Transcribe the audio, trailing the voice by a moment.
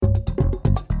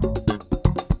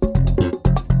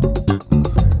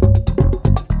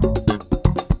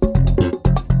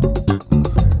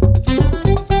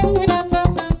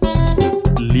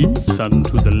listen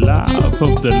to the laugh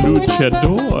of the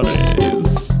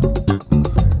luchadores.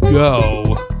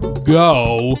 Go,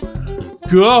 go,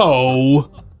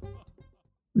 go.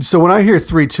 So when I hear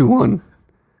 3, 2, 1,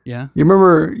 Yeah. you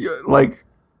remember like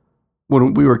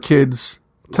when we were kids?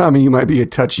 Tommy, you might be a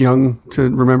touch young to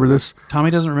remember this.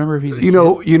 Tommy doesn't remember if he's a You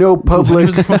kid. know,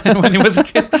 public. when he was a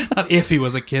kid. Not if he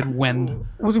was a kid, when.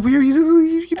 You know what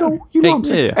I'm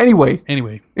saying. Yeah. Anyway,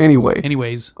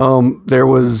 Anyways. there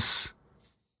was,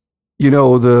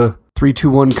 the 3, 2,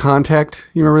 1 Contact.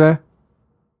 You remember that?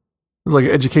 It was like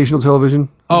educational television.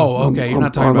 Oh, okay. You're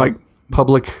not talking on about like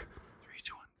public. 3,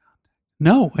 2, 1.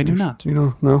 No, I do not.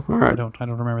 No. All right. I don't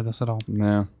remember this at all.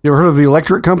 No. You ever heard of the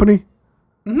Electric Company?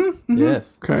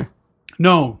 Yes. Okay.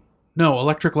 No,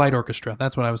 Electric Light Orchestra.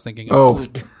 That's what I was thinking of. Oh,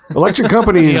 Electric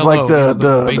Company is like the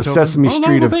Beethoven. Sesame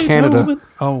Street of Beethoven. Canada.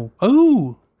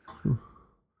 Oh.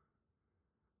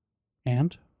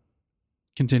 And?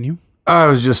 Continue. I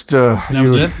was just. That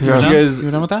was it? You were Yeah. done? You guys- You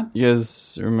were done with that? You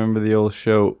guys remember the old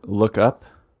show Look Up?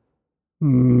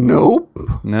 Nope.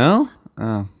 No?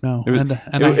 Oh. No. It was,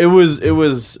 and it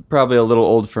was probably a little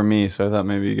old for me, so I thought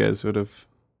maybe you guys would have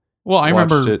I watched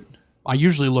remember it. I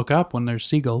usually look up when there's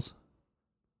seagulls.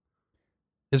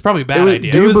 It's probably a bad It was,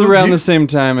 idea. it was believe- around do- the same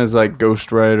time as like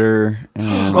Ghost Rider.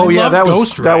 And Oh yeah, love that was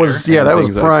Ghost that was Rider yeah that and was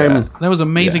things like prime. that. That was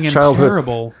amazing and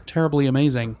childhood. terribly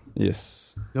amazing.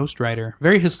 Yes. Ghost Rider.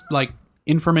 Very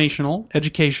informational,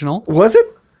 educational. Was it?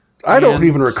 I don't And-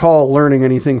 even recall learning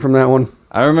anything from that one.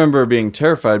 I remember being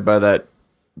terrified by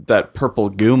that purple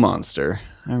goo monster.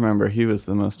 I remember he was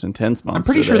the most intense monster. I'm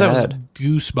pretty sure they that was had.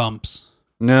 Goosebumps.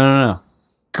 No.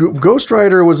 Ghost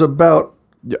Rider was about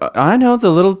I know the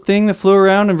little thing that flew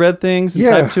around and read things and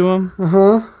Yeah. typed to him.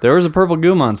 Uh-huh. There was a purple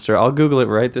goo monster. I'll Google it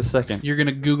right this second. You're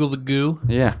gonna Google the goo.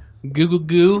 Yeah. Google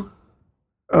goo.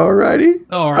 Alrighty.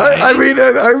 All right. I mean,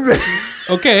 I'm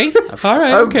Okay. All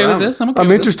right. Okay with this. I'm okay. I'm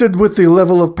with interested with the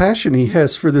level of passion he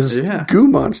has for this Yeah. goo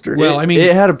monster. Well, I mean,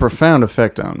 It had a profound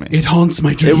effect on me. it haunts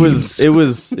my It dreams.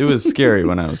 was scary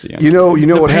when I was young. you know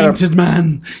the what had a, painted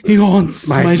man. He haunts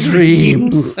my my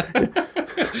dreams.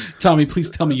 Tommy, please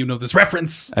tell me you know this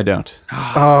reference. I don't.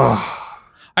 Oh,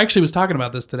 I actually was talking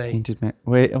about this today. Painted man.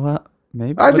 Wait, well,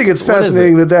 maybe. I think it's What is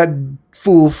fascinating it? that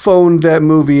fool phoned that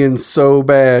movie in so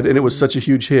bad, and it was such a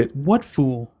huge hit. What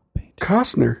fool?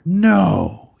 Costner,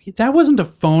 No, that wasn't a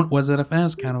phone. Was it a phone? It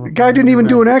was kind of. the guy didn't even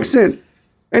do an accent,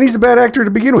 and he's a bad actor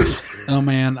to begin with. Oh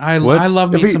man, I What?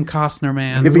 love me If he- some Costner,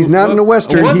 man. If he's not in a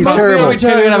western, What he's Costner terrible. are we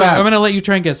talking about? I'm gonna let you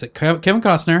try and guess it. Kevin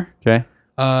Costner. Okay.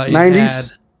 It 90s?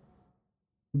 had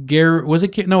Gary, was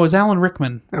it? No, it was Alan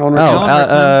Rickman. Alan Oh, Rickman.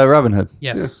 Alan Robin Hood.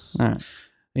 Yes. All right.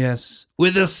 Yes.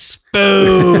 With a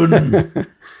spoon,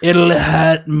 it'll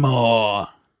hurt more.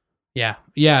 Yeah.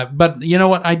 Yeah. But you know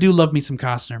what? I do love me some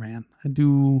Costner, man. I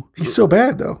do. He's so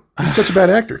bad though. He's such a bad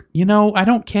actor. You know, I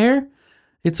don't care.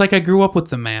 It's like I grew up with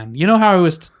the man. You know how I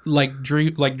was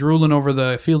drooling over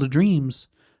the Field of Dreams,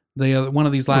 the one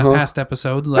of these past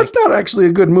episodes. Like, That's not actually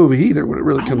a good movie either when it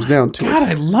really comes down to God,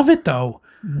 I it. love it though.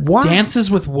 Why? Dances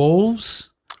with Wolves.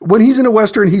 When he's in a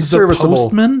western, he's The serviceable.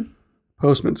 Postman.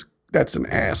 Postman's that's an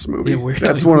ass movie. Yeah,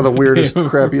 That's one of the weirdest,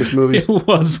 crappiest movies. It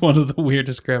was one of the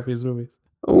weirdest, crappiest movies.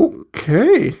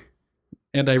 Okay.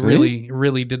 And I really,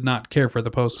 really did not care for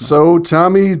the Postman. So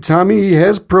Tommy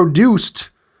has produced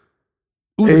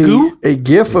Ooh, the goo? a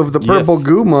gif of the purple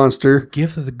goo monster.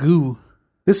 Gift of the goo.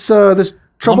 This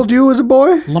troubled you as a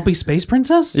boy? Lumpy Space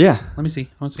Princess? Yeah. Let me see.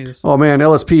 I want to see this. Oh man,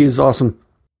 LSP is awesome.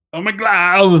 Oh my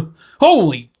god.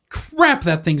 Holy crap,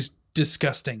 that thing's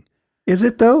disgusting. Is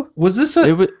it though? Was this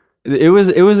a... It was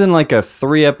in like a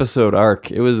 3-episode arc.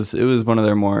 It was one of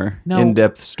their more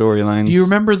in-depth storylines. Do you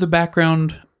remember the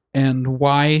background and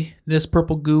why this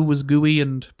purple goo was gooey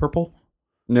and purple?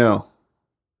 No.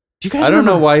 Do you guys I don't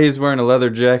know remember? why he's wearing a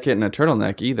leather jacket and a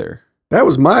turtleneck either. That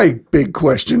was my big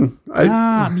question.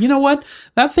 You know what?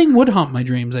 That thing would haunt my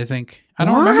dreams, I think. I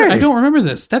don't Why? remember. I don't remember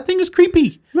this. That thing is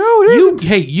creepy. No, it isn't.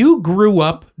 Hey, you grew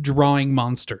up drawing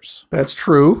monsters. That's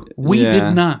true. We Yeah.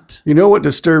 did not. You know what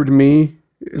disturbed me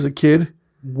as a kid?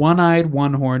 One-eyed,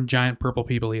 one-horned, giant purple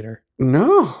people eater.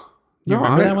 No. You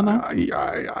remember that one,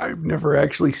 though? I've never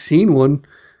actually seen one,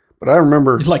 but I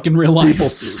remember Like in real life. people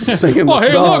singing the Oh, hey,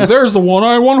 song. look, there's the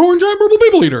one-eyed, one-horned, giant purple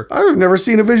people eater. I've never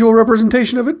seen a visual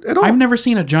representation of it at all. I've never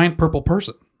seen a giant purple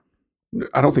person.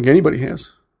 I don't think anybody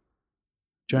has.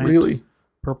 Giant Really?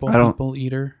 purple I don't- people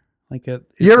eater. Like a.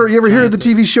 You ever hear of the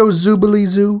giant- TV show Zoobilee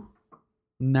Zoo?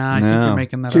 Nah, I think No. you're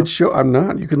making that Kids up. show. I'm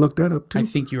not. You can look that up too. I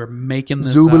think you are making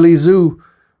this Zoobilee up. Zoo.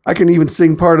 I can even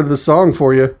sing part of the song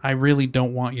for you. I really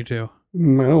don't want you to. I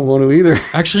don't want to either.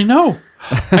 Actually, no.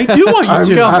 I do want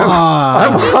you to.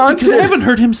 I'm Because I haunted. haven't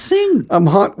heard him sing. Well,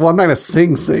 I'm not gonna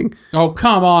sing. Oh,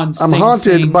 come on. I'm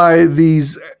haunted by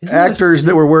these Isn't that a actors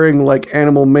that were wearing like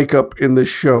animal makeup in this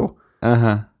show.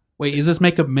 Wait, is this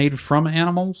makeup made from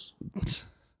animals?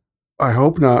 I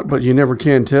hope not, but you never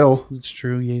can tell. It's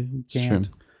true. You It's can't.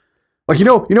 true. Like you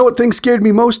know what thing scared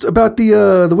me most about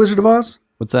the Wizard of Oz?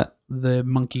 What's that? The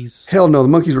monkeys. Hell no, the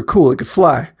monkeys were cool. They could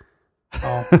fly.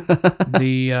 Oh,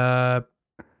 the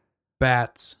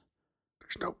bats.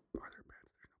 There's no.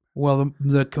 Well,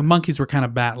 the monkeys were kind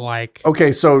of bat-like.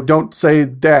 Okay, so don't say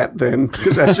that then,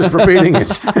 because that's just repeating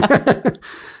it.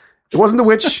 It wasn't the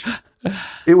witch.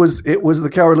 It was the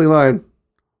Cowardly Lion.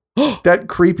 That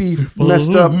creepy,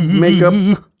 messed up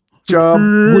makeup job.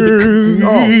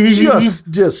 Just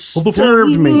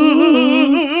disturbed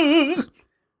me.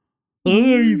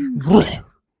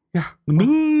 Yeah,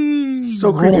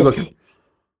 so creepy looking.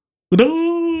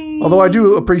 Although I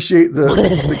do appreciate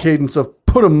the cadence of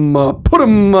put 'em up.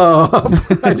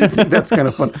 I do think that's kind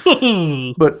of fun.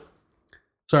 But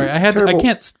Sorry, I terrible.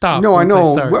 can't stop. no, I once know.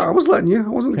 start. Well, I was letting you. I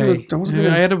wasn't Okay. gonna.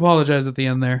 I had to apologize at the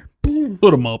end there.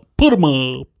 Put them up. Put them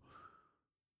up.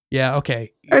 Yeah,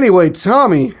 okay. Anyway,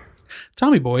 Tommy,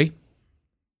 Tommy boy,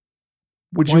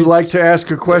 would Why you is- like to ask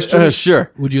a question?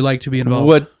 Sure. would you like to be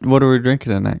involved? What are we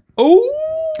drinking tonight? Oh!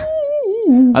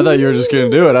 I thought you were just gonna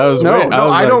do it. I was No, waiting. no,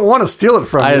 I don't want to steal it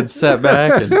from I you. had sat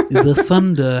back and The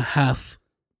thunder hath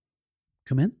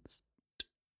commenced.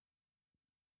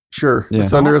 Sure. Yeah. The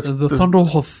thunder. The thunder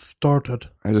hath started.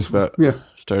 I just about Yeah.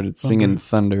 started singing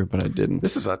thunder, but I didn't.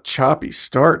 This is a choppy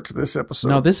start to this episode.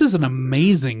 No, this is an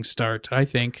amazing start, I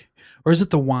think. Or is it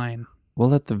the wine? We'll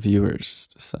let the viewers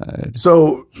decide.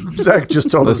 So Zach just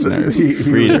told us Listeners,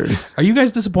 he readers. Are you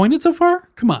guys disappointed so far?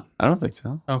 Come on. I don't think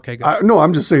so. Okay, good. No,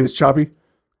 I'm just saying it's choppy.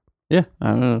 Yeah,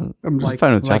 I'm just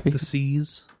fine with like choppy. the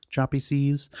seas, choppy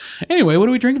seas. Anyway, what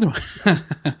are we drinking?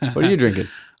 What are you drinking?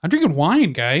 I'm drinking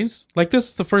wine, guys. Like, this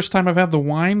is the first time I've had the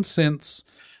wine since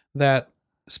that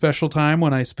special time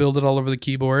when I spilled it all over the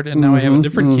keyboard, and now I have a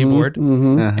different keyboard.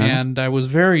 Uh-huh. And I was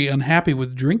very unhappy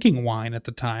with drinking wine at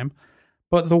the time.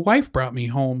 But the wife brought me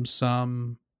home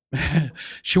some.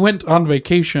 She went on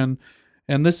vacation,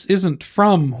 and this isn't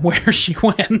from where she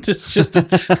went. It's just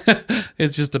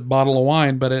it's just a bottle of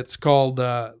wine, but it's called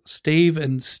Stave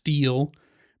and Steel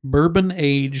bourbon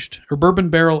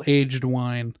barrel aged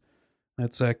wine.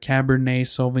 It's a Cabernet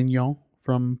Sauvignon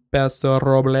from Paso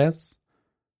Robles,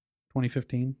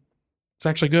 2015. It's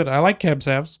actually good. I like Cab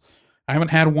Savs. I haven't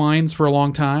had wines for a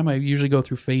long time. I usually go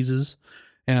through phases.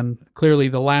 And clearly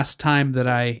the last time that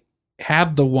I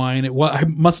had the wine, I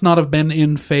must not have been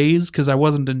in phase because I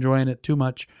wasn't enjoying it too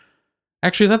much.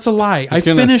 Actually, that's a lie. I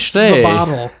gonna finished say, the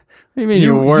bottle. What do you mean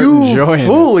you weren't enjoying it?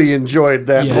 fully enjoyed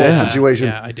that whole situation.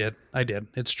 Yeah, I did.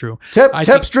 It's true.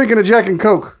 Tep's drinking a Jack and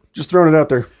Coke. Just throwing it out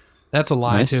there. That's a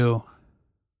lie, Nice. too.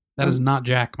 That is not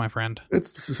Jack, my friend.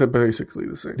 It's basically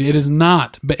the same. It is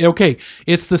not. But okay,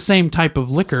 it's the same type of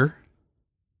liquor.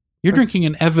 You're drinking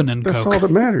an Evan and That's Coke. all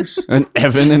that matters. An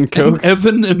Evan and Coke? An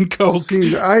Evan and Coke.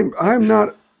 See, I'm not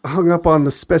hung up on the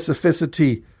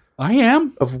specificity I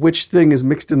am. of which thing is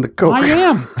mixed in the Coke. I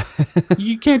am.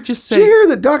 You can't just Did you say hear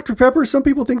that Dr. Pepper, some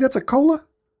people think that's a cola?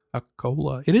 a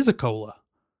cola. It is a cola.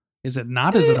 Is it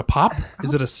not? Is it a pop?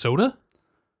 Is it a soda?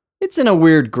 It's in a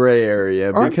weird gray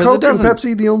area Aren't because Coke it doesn't. and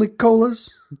Pepsi the only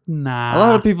colas? Nah. A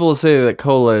lot of people say that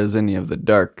cola is any of the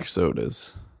dark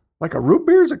sodas. Like a root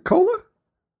beer is a cola?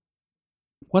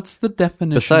 What's the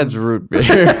definition? Besides root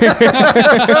beer.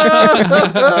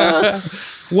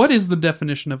 What is the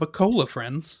definition of a cola,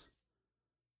 friends?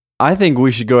 I think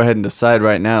we should go ahead and decide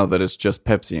right now that it's just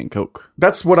Pepsi and Coke.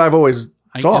 That's what I've always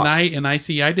thought.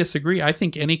 I disagree. I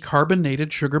think any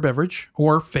carbonated sugar beverage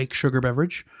or fake sugar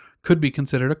beverage could be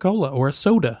considered a cola or a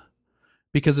soda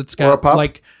because it's Or a got pop?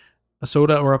 like a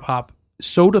soda or a pop.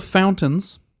 Soda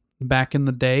fountains back in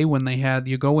the day when they had,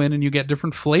 you go in and you get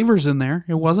different flavors in there.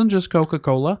 It wasn't just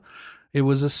Coca-Cola. It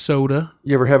was a soda.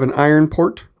 You ever have an iron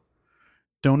port?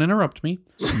 Don't interrupt me.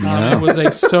 It was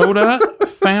a soda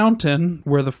fountain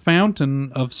where the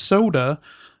fountain of soda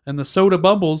and the soda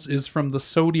bubbles is from the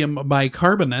sodium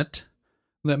bicarbonate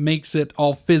that makes it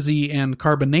all fizzy and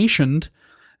carbonationed.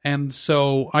 And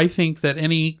so I think that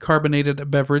any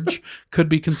carbonated beverage could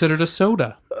be considered a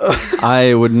soda.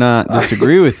 I would not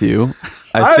disagree with you.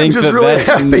 I I'm think just that really that's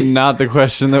happy. not the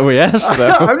question that we asked,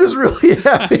 though. I'm just really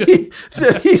happy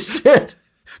that he said,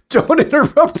 "Don't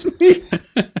interrupt me."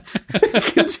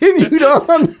 Continued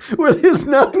on with his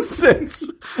nonsense,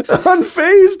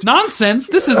 unfazed. Nonsense.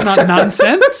 This is not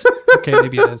nonsense. Okay,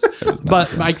 maybe it is.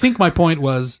 But I think my point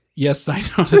was, yes, I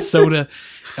know a soda.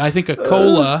 I think a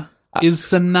cola is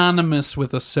synonymous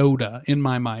with a soda in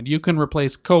my mind. You can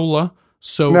replace cola,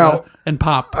 soda, Now, and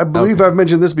pop. I believe I've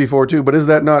mentioned this before too, but is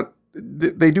that not?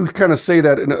 They do kind of say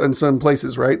that in some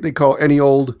places, right? They call any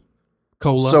old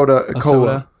Cola, soda a cola.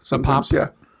 soda, a Sometimes, pop, yeah.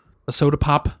 a soda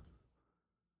pop. Where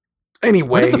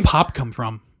Anyway, did the pop come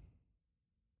from?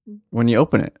 When you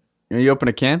open it, you open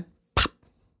a can.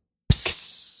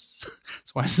 Psst.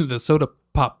 So why isn't it a soda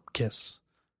pop kiss?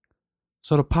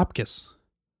 Soda pop kiss.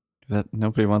 That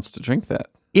nobody wants to drink that.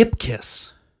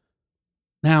 Ipkiss.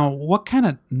 Now, what kind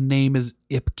of name is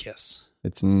Ipkiss?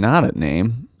 It's not a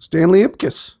name. Stanley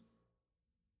Ipkiss.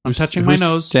 I'm Who's- touching my who's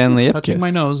nose. Stanley Ipkiss. Touching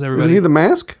my nose, everybody. Isn't he the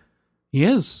mask? He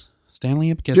is.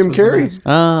 Stanley Ipkiss. Jim was the Carrey? mask.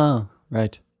 Oh,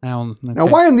 right. Now, Now,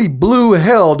 why in the blue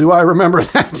hell do I remember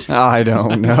that? I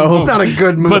don't know. It's not a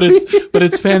good movie. but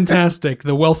it's fantastic.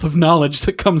 The wealth of knowledge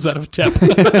that comes out of Tep.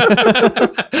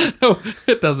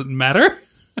 It doesn't matter.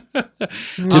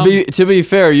 To be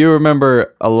fair, you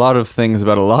remember a lot of things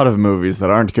about a lot of movies that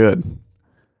aren't good.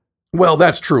 Well,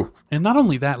 that's true. And not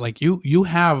only that, like you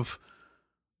have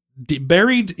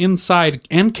buried inside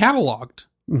and cataloged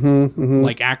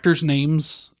like actors'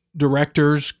 names,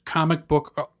 directors, comic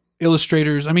book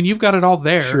illustrators. I mean, you've got it all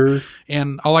there. Sure.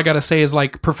 And all I got to say is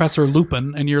like Professor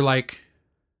Lupin, and you're like,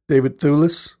 David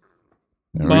Thewlis.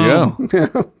 There we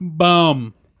go.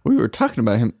 bum. We were talking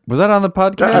about him. Was that on the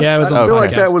podcast? Yeah, it was I on feel the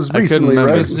like that podcast. was I couldn't recently,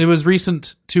 remember. right? It was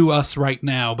recent to us right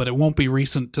now, but it won't be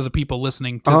recent to the people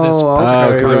listening to this. Oh,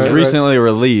 okay. Because it was right. recently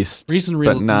released, Recent,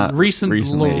 but not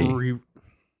recently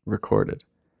recorded.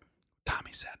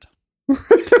 Tommy said.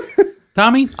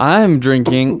 Tommy, I'm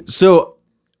drinking. So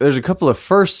there's a couple of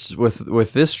firsts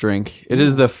with this drink. It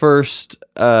is the first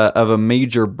of a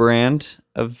major brand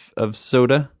of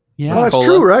soda. yeah, Well, that's Cola.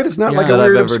 true, right? It's not like a That I've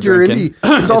weird ever obscure drinking.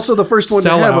 indie. It's also the first one to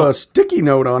have Sellout. a sticky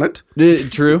note on it.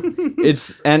 True.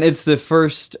 It's the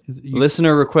first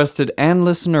listener requested and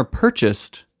listener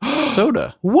purchased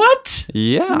soda. what?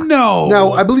 Yeah. No.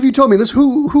 Now, I believe you told me this.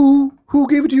 Who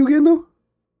gave it to you again, though?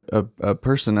 A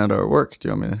person at our work. Do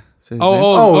you want me to say his name?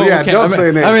 Oh, yeah, okay. don't say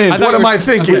a name. I mean, I thought what you am were- I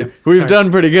thinking? okay. We've Sorry.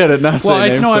 done pretty good at not Well,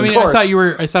 saying names. I since- course.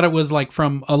 I thought it was like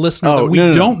from a listener Oh, that we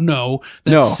no. don't know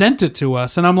that No. sent it to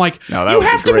us, and I'm like, No, that you would be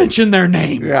have to great. mention their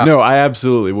name. Yeah. No, I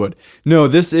absolutely would. No,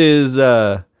 this is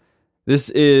well,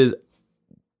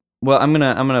 I'm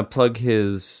gonna plug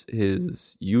his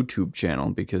YouTube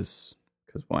channel because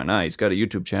why not? He's got a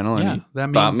YouTube channel and Yeah, he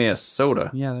that bought means- me a soda.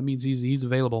 Yeah, that means he's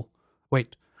available.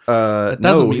 Wait, that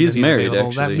doesn't No, mean he's that married available.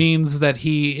 actually. That means that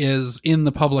he is in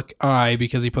the public eye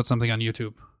because he put something on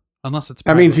YouTube. Unless it's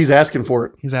That means private. he's asking for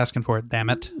it. he's asking for it. Damn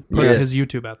it! Put Yes. his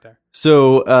YouTube out there.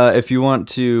 So if you want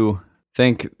to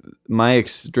thank my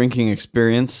drinking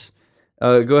experience,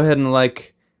 go ahead and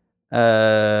like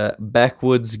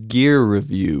Backwoods Gear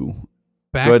Review.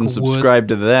 Go ahead and subscribe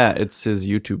to that. It's his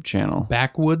YouTube channel.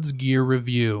 Backwoods Gear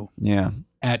Review Yeah.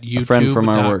 at A friend from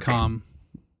our work. youtube.com.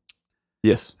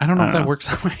 Yes. I don't know if that know. works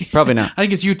that way. Probably not. I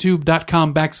think it's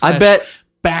youtube.com / I bet.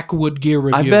 Backwood Gear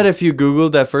Review. I bet if you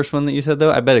Googled that first one that you said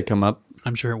though, I bet it'd come up.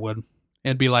 I'm sure it would.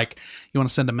 It'd be like, you want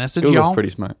to send a message, Google's y'all? pretty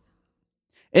smart.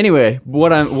 Anyway,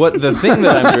 the thing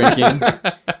that I'm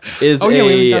drinking is Oh, yeah, we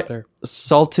haven't a got there.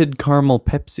 salted caramel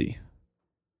Pepsi,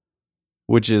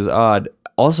 which is odd.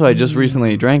 Also, I just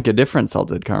recently drank a different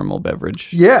salted caramel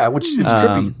beverage. Yeah, which it's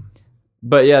trippy.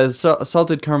 But yeah,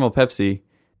 salted caramel Pepsi,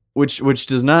 which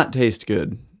does not taste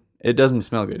good. It doesn't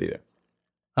smell good either.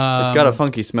 It's got a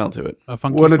funky smell to it. a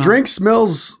funky When a smell. drink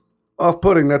smells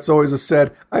off-putting, that's always a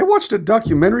sad. I watched a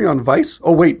documentary on Vice.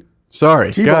 Oh wait,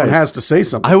 Sorry, T-Bone guys. has to say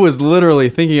something. I was literally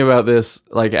thinking about this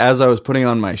like as I was putting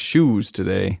on my shoes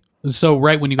today. So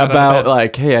right when you got out About of bed.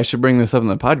 like, hey, I should bring this up in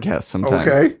the podcast sometime.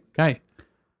 Okay. Okay.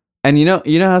 And you know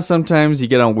how sometimes you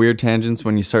get on weird tangents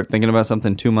when you start thinking about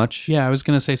something too much? Yeah, I was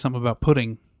going to say something about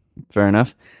pudding. Fair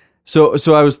enough. So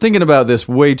I was thinking about this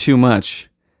way too much.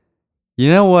 You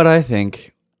know what I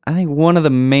think? I think one of the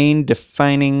main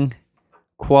defining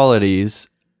qualities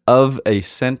of a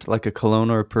scent like a cologne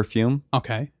or a perfume,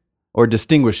 Okay. or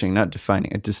distinguishing, not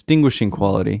defining, a distinguishing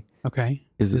quality Okay.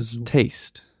 is its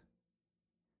taste. On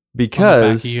the back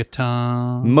Because of your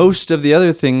tongue. most of the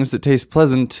other things that taste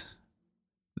pleasant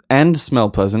and smell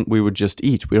pleasant, we would just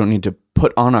eat. We don't need to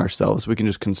put on ourselves. We can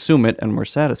just consume it and we're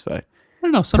satisfied. I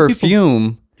don't know. Some people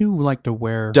Perfume do like to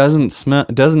wear.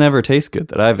 doesn't ever taste good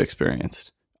that I've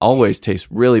experienced. Always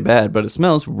tastes really bad, but it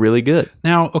smells really good.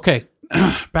 Now, okay.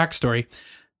 Backstory.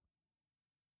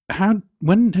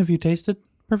 When have you tasted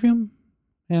perfume?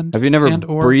 And Have you never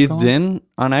and/or breathed cologne? in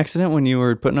on accident when you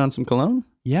were putting on some cologne?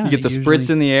 Yeah. You get the spritz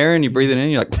in the air and you breathe it in,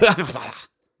 you're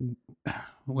like,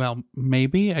 Well,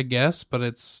 maybe, I guess, but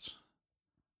it's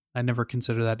I never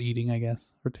consider that eating, I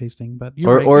guess, or tasting. But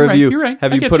you're right. Or You're have right. you You're right.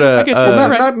 have I you get put you. a I get you. uh, You're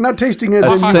right. Not tasting as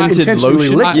A in scented intentionally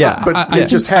lotion? liquid, Yeah. but it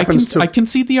just happens I to.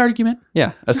 concede the argument.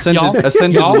 yeah a Y'all-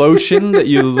 scented y'all- lotion that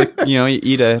you you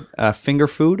eat a finger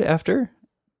food after?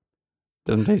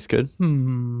 Doesn't taste good.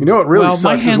 Hmm. You know what really Well, my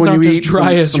sucks is hands when aren't you as eat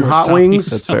dry as some yours, hot Tommy. wings.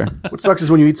 That's fair. What sucks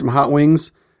is when you eat some hot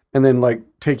wings and then like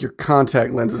take your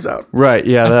contact lenses out. Right?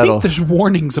 Yeah, I that'll. think there's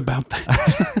warnings about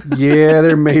that. Yeah,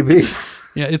 there may be.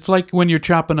 Yeah, it's like when you're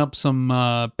chopping up some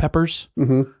peppers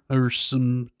hmm or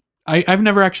some. I've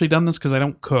never actually done this because I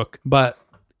don't cook, but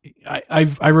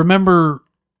I remember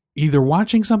either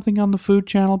watching something on the Food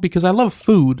Channel because I love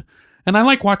food and I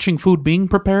like watching food being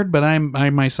prepared, but I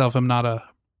myself am not a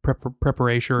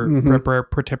preparation.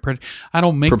 I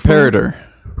don't make food. Preparator.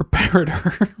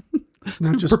 Preparator. It's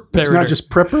not just Preparator.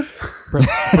 prepper.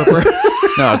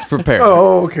 No, it's prepared.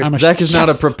 Oh, okay. I'm a Zach is not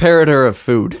a chef. preparator of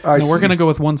food. I No, we're see. gonna go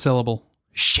with one syllable.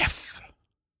 Chef.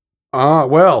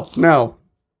 Well, now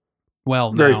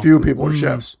Well, very now. few people are Mm,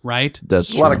 chefs. right?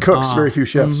 That's A lot of true. cooks, very few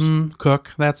chefs.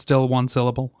 Cook. That's still one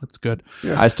syllable. It's good.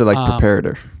 I still like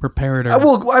preparator. Preparator.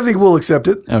 I think we'll accept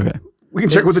it. Okay. We can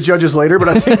check with the It's- judges later, but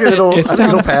I think that it'll It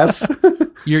pass.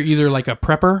 You're either like a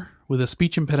prepper with a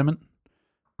speech impediment,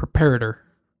 preparator.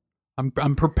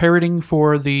 I'm preparing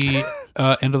for the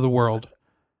end of the world.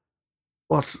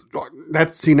 Well,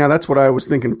 that's what I was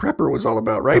thinking prepper was all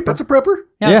about, right? That's a prepper?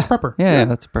 Yeah, it's prepper. Yeah,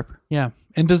 that's a prepper. Yeah.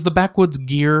 And does the Backwoods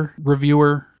Gear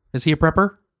reviewer, is he a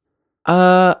prepper?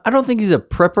 I don't think he's a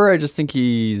prepper. I just think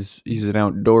he's an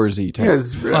outdoorsy type Yeah,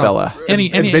 it's, fella.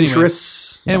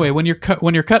 adventurous. Anyway, when you're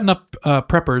cutting up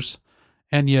preppers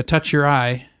and you touch your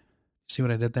eye, see what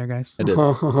I did there, guys? I did.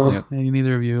 Uh-huh. And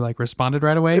neither of you like responded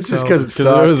right away. It's just so- because it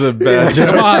Because it was a bad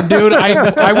Come joke. on, dude.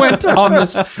 I went on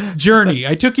this journey.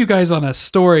 I took you guys on a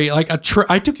story, like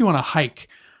I took you on a hike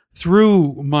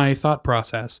through my thought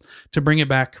process to bring it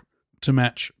back to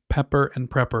match pepper and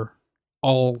prepper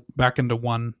all back into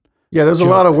one. Yeah, there's a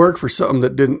lot of work for something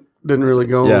that didn't really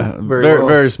go Yeah, very very, well.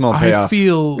 very small I payoff.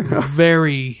 feel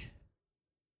very.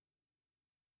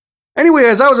 Anyway,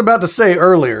 as I was about to say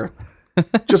earlier,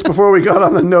 just before we got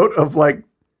on the note of like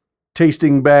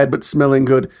tasting bad but smelling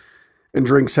good and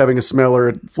drinks having a smell or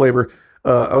a flavor,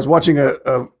 I was watching a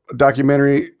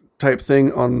documentary type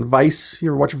thing on Vice. You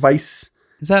ever watch Vice?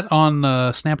 Is that on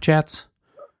Snapchats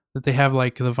that they have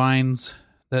like the vines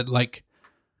that like?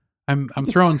 I'm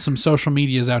throwing some social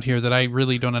medias out here that I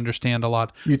really don't understand a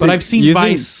lot, You but think- I've seen you think-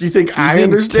 Vice. You think I think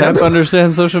understand? Temp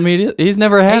understands social media? He's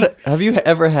never had it. Have you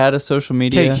ever had a social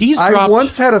media? Okay, he's I dropped.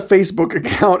 once had a Facebook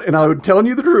account, and I would telling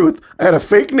you the truth. I had a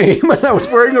fake name, and I was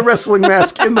wearing a wrestling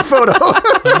mask in the photo.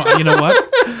 You know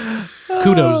what?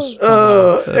 Kudos.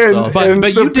 and awesome. But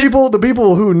the you did-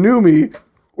 people who knew me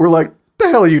were like, "The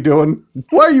hell are you doing?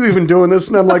 Why are you even doing this?"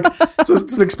 And I'm like, "It's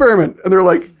an experiment." And they're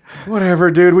like, "Whatever,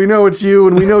 dude. We know it's you,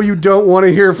 and we know you don't want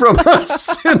to hear from us."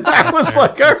 And I was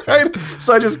like, "All right."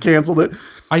 So I just canceled it.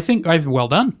 I think I've well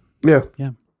done. Yeah,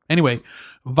 Yeah. Anyway,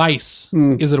 Vice.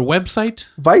 Hmm. Is it a website?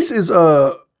 Vice is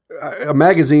a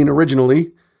magazine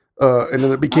originally, and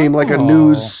then it became like a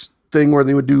news thing where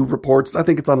they would do reports. I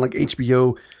think it's on like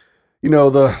HBO. You know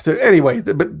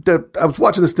I was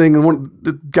watching this thing, and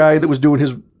the guy that was doing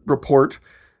his report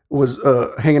was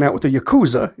hanging out with the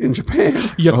Yakuza in Japan,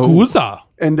 Yakuza.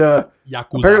 and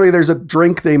Yakuza. apparently there's a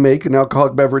drink they make, an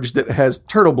alcoholic beverage that has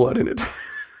turtle blood in it.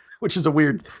 Which is a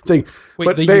weird thing. Wait,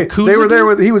 but the they Yakuza were there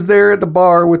dude? he was there at the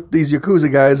bar with these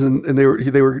Yakuza guys, and they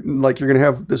were like, "You're gonna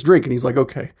have this drink," and he's like,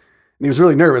 "Okay." And he was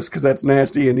really nervous because that's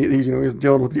nasty, and he's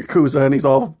dealing with Yakuza, and he's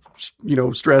all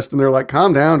stressed, and they're like,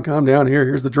 calm down,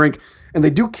 here's the drink. And they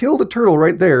do kill the turtle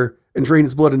right there and drain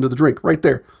its blood into the drink right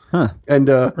there. Huh. And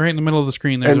Right in the middle of the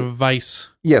screen, there's and- a Vice.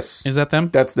 yes, Is that them?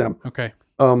 that's them. Okay.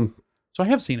 So So I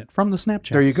have seen it from the Snapchat.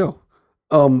 there you go.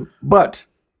 But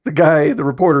the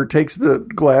reporter takes the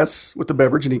glass with the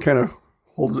beverage, and he kind of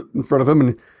holds it in front of him,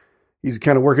 and he's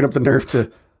kind of working up the nerve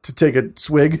to take a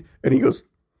swig, and he goes,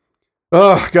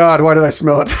 "Oh God, why did I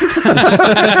smell it?"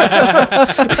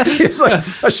 He's like,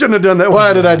 "I shouldn't have done that.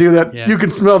 Why did I do that? Yeah. You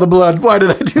can smell the blood. Why did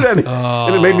I do that?"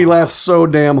 And it made me laugh so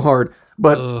damn hard.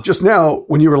 But just now,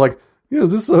 when you were like, "Yeah,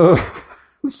 this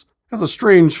has a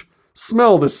strange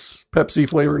smell, this Pepsi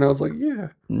flavor," and I was like, "Yeah,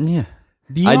 Yeah.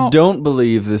 Do you I know- don't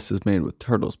believe this is made with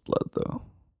turtle's blood, though.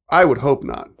 I would hope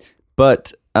not."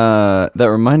 But that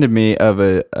reminded me of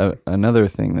another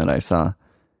thing that I saw.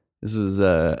 This was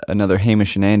another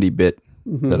Hamish and Andy bit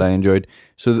that I enjoyed.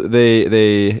 So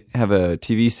they have a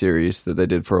TV series that they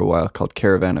did for a while called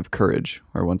Caravan of Courage,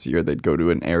 where once a year they'd go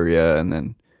to an area and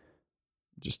then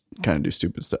just kind of do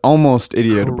stupid stuff, almost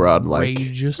Idiot Abroad like,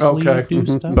 Courageously Okay. do Mhm.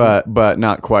 stuff. but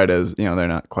not quite as they're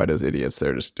not quite as idiots.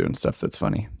 They're just doing stuff that's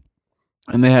funny.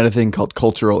 And they had a thing called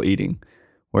cultural eating,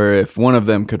 where if one of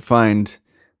them could find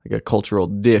like a cultural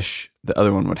dish, the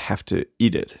other one would have to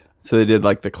eat it. So they did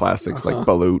like the classics, like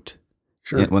balut,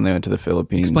 Sure. when they went to the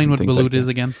Philippines. Explain and what things balut like is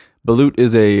that. again. Balut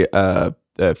is a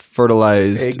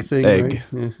fertilized Egg thing, egg.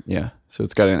 right? Yeah, so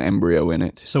it's got an embryo in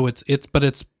it. So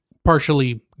it's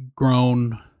partially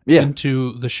grown Yeah.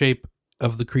 into the shape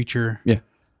of the creature Yeah.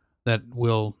 that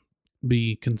will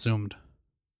be consumed.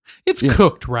 It's Yeah.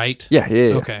 cooked, right? Yeah.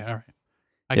 Okay, all right.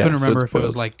 I Yeah, couldn't so remember it's if it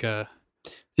was boiled. like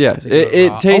Yeah, They do it it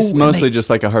raw. tastes Oh, and mostly they- just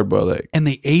like a hard-boiled egg. and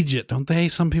they age it, don't they?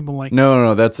 Some people like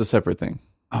No, that's a separate thing.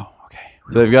 Oh, okay.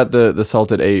 So they've got the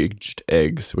salted aged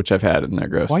eggs, which I've had, and they're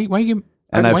gross. Why you And why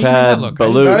I've you give me that had look?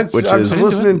 balut, which I'm is just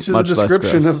listening to the much less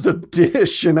description gross. of the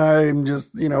dish, and I'm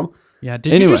just, Yeah, did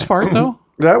Anyway. you just fart though?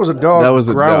 that was a dog That was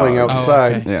a growling dog.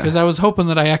 outside. Yeah. Because I was hoping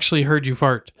that I actually heard you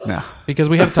fart. No. Because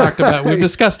we have talked about, we've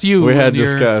discussed you. We had and your-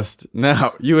 discussed.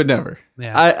 No, you would never.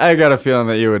 Yeah. I got a feeling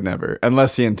that you would never,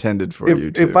 unless he intended for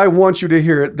you to. If I want you to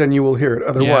hear it, then you will hear it.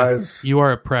 Otherwise, You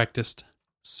are a practiced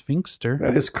sphinxter.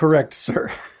 that is correct,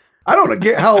 sir. I don't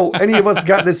get how any of us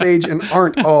got this age and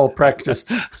aren't all practiced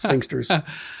sphinxters.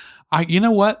 You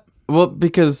know what? Well,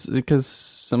 because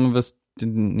some of us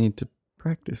didn't need to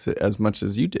practice it as much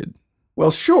as you did.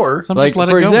 Well, sure. Some Like, just let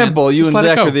for it go, example, man. you Just and let it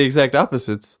Zach go. are the exact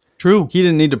opposites. True. He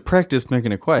didn't need to practice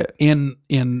making it quiet. In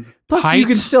Plus, height, you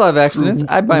can still have accidents.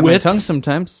 I bite width. my tongue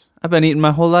sometimes. I've been eating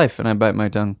my whole life, and I bite my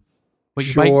tongue. but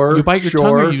you Sure, bite your tongue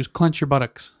or sure. you clench your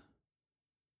buttocks.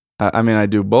 I mean, I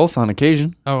do both on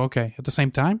occasion. Oh, okay. At the same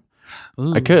time?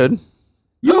 Ooh. I could.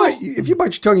 You might, if you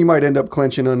bite your tongue, you might end up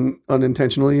clenching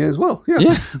unintentionally as well. Yeah.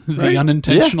 Yeah. The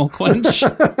unintentional clench.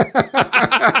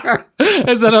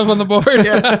 Is that up on the board?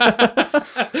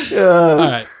 All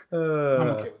right. I'm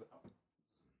okay with it.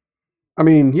 I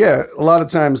mean, yeah, a lot of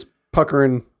times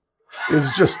puckering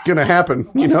is just gonna happen,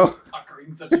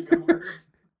 Puckering, such a good word.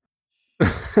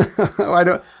 I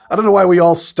don't know why we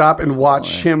all stop and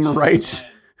watch him write.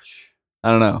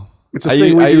 I don't know. It's a I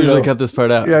thing we do. usually though. cut this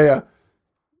part out. Yeah.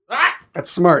 That's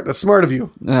smart. That's smart of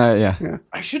you. Yeah.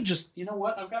 I should just, you know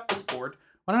what? I've got this board.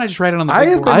 Why don't I just write it on the I big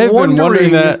have board? been I have been wondering,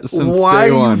 wondering that since why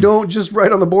day you one. don't just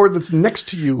write on the board that's next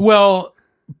to you. Well,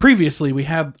 previously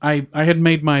I had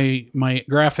made my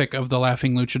graphic of the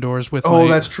Laughing Luchadors with Oh,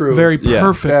 my that's true. very Yeah,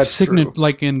 perfect that's signet, true.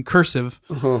 like in cursive.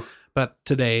 Uh-huh. But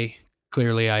today,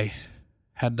 clearly, I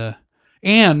had to.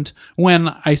 And when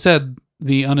I said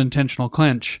the unintentional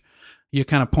clench, you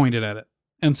kind of pointed at it,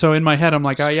 and so in my head, I'm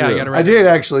like, oh yeah, I true. got to write. I did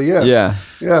actually. Yeah. Yeah.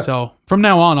 Yeah. So from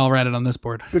now on, I'll write it on this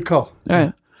board, Good call. All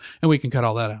right. and we can cut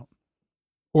all that out,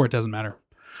 or it doesn't matter.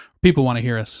 People want to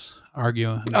hear us argue.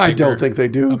 and I figure don't think they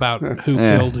do. about who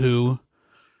Yeah. killed who.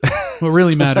 What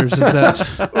really matters is that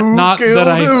Who not killed that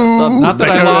I who? not that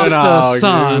I They lost couldn't a argue.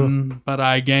 son, but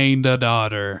I gained a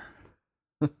daughter.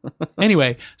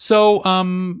 Anyway, so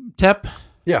Tep,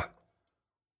 Yeah.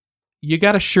 you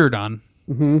got a shirt on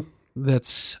Mm-hmm.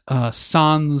 that's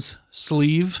sans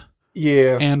sleeve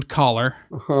Yeah. and collar.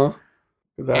 Uh-huh.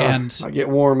 'Cause And- I get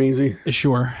warm easy.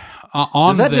 Sure. On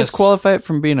Does that this, disqualify it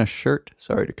from being a shirt?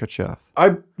 Sorry to cut you off.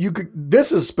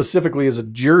 This is specifically as a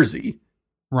jersey,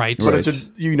 right? but it's a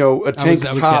tank I was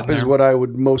top getting is there. what I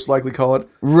would most likely call it.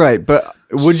 Right, but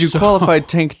would you So- qualify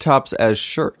tank tops as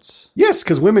shirts? Yes,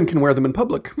 because women can wear them in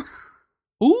public.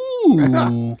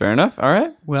 Ooh. Fair enough. All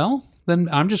right. Well, then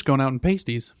I'm just going out in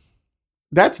pasties.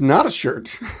 That's not a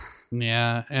shirt.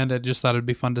 Yeah, and I just thought it'd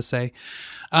be fun to say.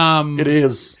 It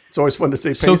is. It's always fun to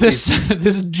say So pasties.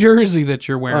 this jersey that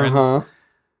you're wearing Uh-huh.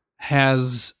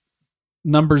 has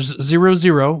numbers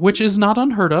 00, which is not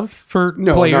unheard of for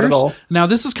No, players. not at all. Now,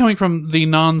 this is coming from the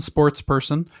non-sports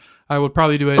person. I would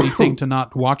probably do anything to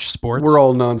not watch sports. We're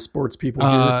all non-sports people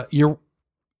here. You're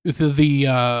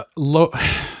the low.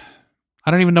 I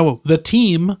don't even know the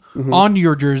team on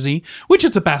your jersey, which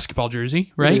it's a basketball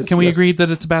jersey, right? is, Can we yes. agree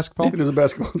that it's a basketball? It is a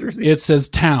basketball jersey. It says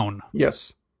town.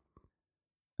 Yes.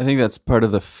 I think that's part of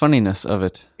the funniness of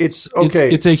it. It's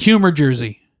okay. It's a humor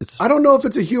jersey. I don't know if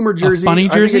it's a humor jersey. funny I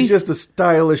think jersey? it's just a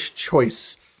stylish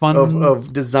choice Fun.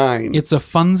 of design. It's a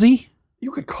funsy. You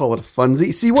could call it a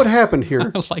funsy. See what happened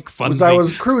here? I like was funsy. I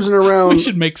was cruising around we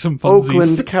should make some funsies.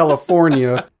 Oakland,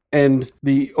 California, and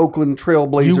the Oakland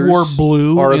Trailblazers You wore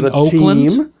blue are in the Oakland?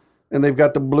 team, and they've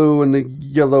got the blue and the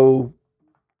yellow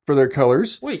for their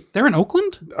colors. Wait, they're in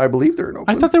Oakland? I believe they're in I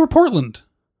Oakland. thought they were Portland.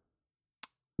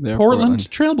 They're Portland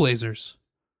Trailblazers.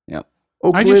 Yep.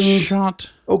 Oakland, I just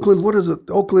shot Oakland. What is it?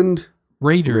 Oakland.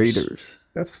 Raiders. Raiders.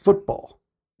 That's football.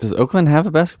 Does Oakland have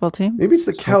a basketball team? Maybe it's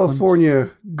the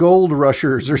California Gold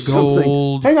Rushers or something.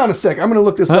 Gold. Hang on a sec. I'm going to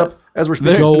look this up as we're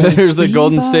speaking. There's the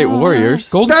Golden State Warriors.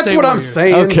 Golden That's State what I'm Warriors.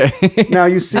 saying. Okay. Now,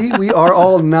 you see, we are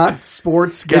all not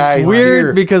sports guys. It's weird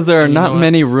here. because there are know not what?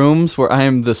 many rooms where I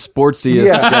am the sportsiest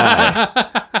Yeah.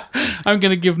 guy. I'm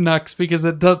gonna give Nux because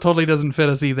it totally doesn't fit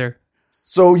us either.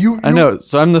 So you I know.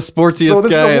 So I'm the sportsiest So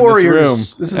this is guy a in Warriors. this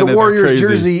room. This is and a it's Warriors crazy.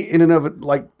 jersey in and of it.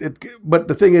 Like, but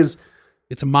the thing is,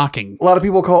 It's a mocking. a lot of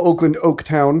people call Oakland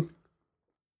Oaktown.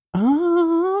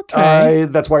 Okay.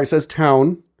 That's why it says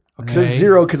town. It says Okay.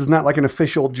 0 because it's not like an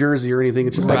official jersey or anything.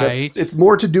 It's just like Right. it's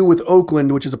more to do with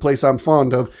Oakland, which is a place I'm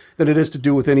fond of, than it is to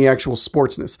do with any actual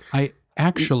sportsness. I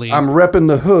actually I'm repping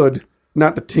the hood,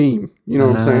 not the team. You know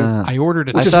what I'm saying? I ordered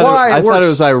it. Which is thought why it I thought works. it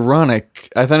was ironic.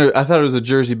 I thought it was a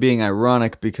jersey being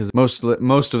ironic because most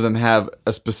of them have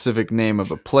a specific name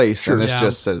of a place, and this Yeah.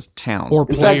 just says town. or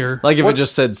fact, player like if it what's-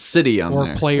 just said city on or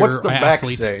there. player What's the or back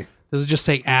athlete. say? Does it just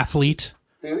say athlete?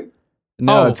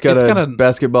 No, Oh, it's got it's a got a-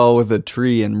 basketball with a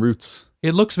tree and roots.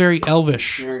 It looks very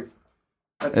elvish.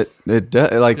 That's, It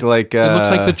does like It looks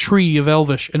like the tree of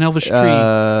Elvish, an Elvish tree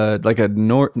like a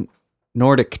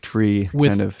Nordic tree With-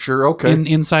 kind of. sure, okay.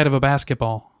 inside of a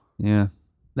basketball. Yeah.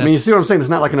 I mean, you see what I'm saying? It's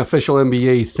not like an official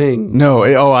NBA thing. No.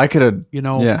 I could have. You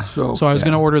know, Yeah. So, So I was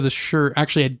going to order this shirt.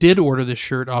 Actually, I did order this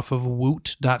shirt off of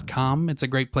woot.com. It's a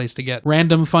great place to get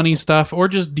random funny stuff or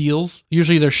just deals.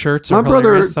 Usually their shirts my are brother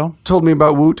hilarious, though. told me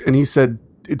about Woot, and he said,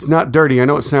 it's not dirty. I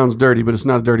know it sounds dirty, but it's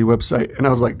not a dirty website. And I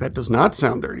was like, that does not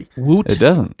sound dirty. Woot. It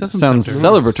doesn't. Doesn't Sounds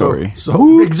sound celebratory.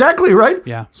 So exactly, right?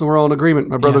 Yeah. So we're all in agreement.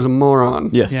 My brother's a moron.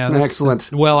 Yes. Yeah, Excellent.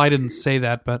 well, I didn't say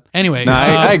that, but anyway. No,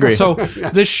 I agree. So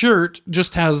this shirt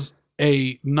just has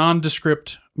a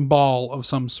nondescript ball of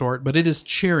some sort, but it is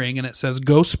cheering, and it says,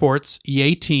 "Go Sports,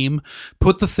 yay team,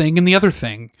 put the thing in the other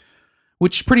thing,"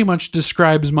 which pretty much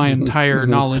describes my entire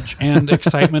knowledge and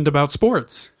excitement about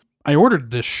sports. I ordered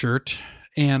this shirt,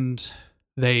 and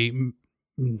they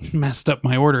messed up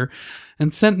my order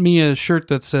and sent me a shirt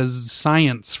that says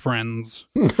 "Science Friends."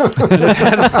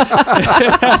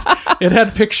 It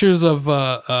had pictures of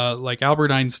like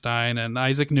Albert Einstein and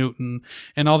Isaac Newton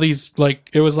and all these, like,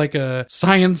 it was like a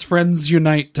Science Friends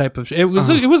Unite type of it was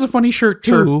a funny shirt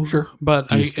too. Sure. But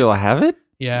Do you still have it?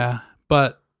 yeah,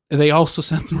 but they also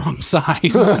sent the wrong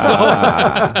size.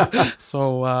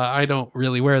 So I don't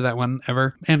really wear that one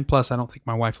ever. And plus, I don't think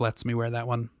my wife lets me wear that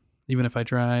one, even if I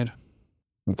tried.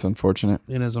 That's unfortunate.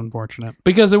 It is unfortunate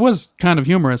because it was kind of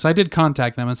humorous. I did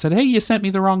contact them and said, "Hey, you sent me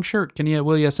the wrong shirt.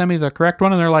 Will you send me the correct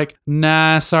one?" And they're like,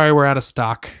 "Nah, sorry, we're out of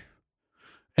stock."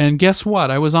 And guess what?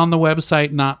 I was on the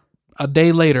website not a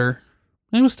day later,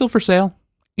 and it was still for sale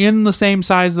in the same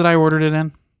size that I ordered it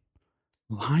in.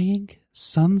 Lying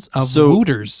sons of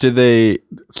wooters. Did they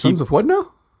Sons of what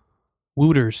now?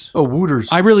 Wooters. Oh, Wooters.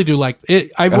 I really do like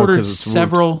it. I've Oh, ordered 'cause it's woot.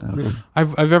 several. Okay.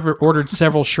 I've ever ordered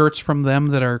several shirts from them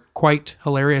that are quite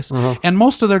hilarious, Uh-huh. and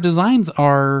most of their designs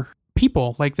are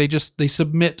people. Like they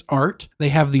submit art. They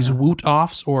have these woot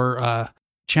offs or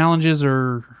challenges,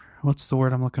 or what's the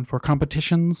word I'm looking for?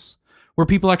 Competitions where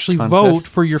people actually vote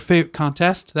Contests. for your favorite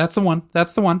contest. That's the one.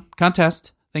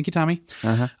 Contest. Thank you, Tommy.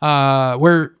 Uh-huh.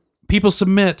 Where people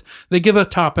submit, they give a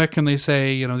topic and they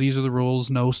say, these are the rules,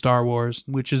 no Star Wars,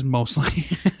 which is mostly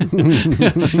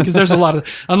because there's a lot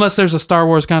of, unless there's a Star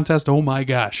Wars contest, oh my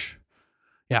gosh.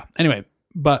 Yeah. Anyway,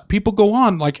 but people go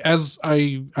on, like, as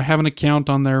I have an account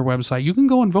on their website, you can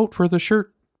go and vote for the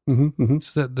shirts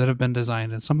that have been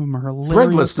designed, and some of them are hilarious.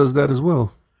 Threadless does that as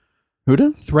well. Who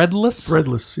does? Threadless?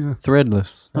 Threadless, yeah.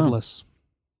 Threadless. Oh. Threadless.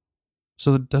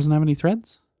 So it doesn't have any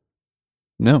threads?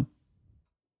 No.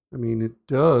 I mean, it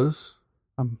does.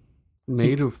 Um,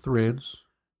 Made of threads.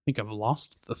 I think I've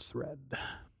lost the thread.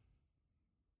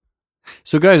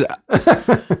 So, guys,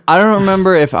 I don't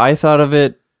remember if I thought of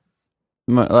it.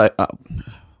 I'm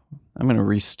going to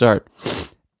restart.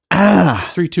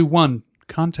 3, 2, 1,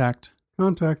 contact.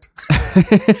 Contact.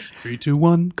 3, 2,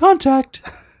 1, contact.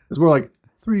 It's more like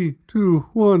 3, 2,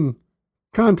 1,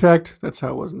 contact. That's how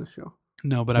it was in the show.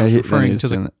 No, but I was referring to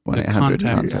the 1-800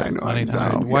 contact. Yeah, I know.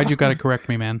 1-800. Why'd you got to correct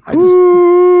me, man? I just.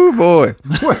 Ooh, boy.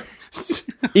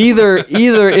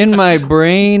 either in my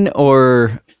brain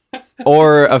or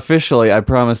officially, I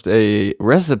promised a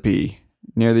recipe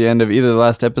near the end of either the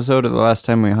last episode or the last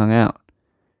time we hung out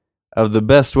of the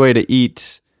best way to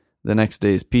eat the next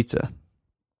day's pizza.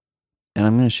 And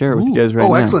I'm going to share it with you guys right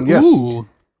now. Oh, excellent. Yes. Ooh.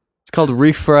 It's called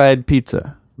refried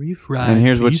pizza. Refried And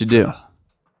here's what you do. pizza.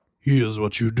 Here's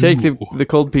what you do. Take the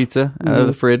cold pizza out of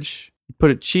the fridge,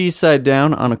 put it cheese side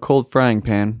down on a cold frying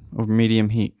pan over medium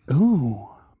heat. Ooh.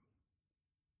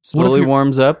 Slowly you're-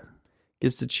 warms up,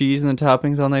 gets the cheese and the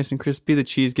toppings all nice and crispy. The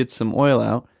cheese gets some oil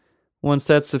out. Once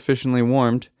that's sufficiently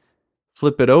warmed,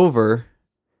 flip it over.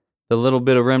 The little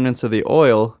bit of remnants of the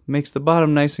oil makes the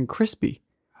bottom nice and crispy.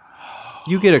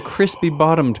 You get a crispy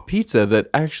bottomed pizza that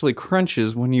actually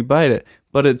crunches when you bite it,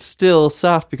 but it's still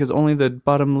soft because only the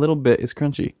bottom little bit is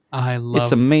crunchy.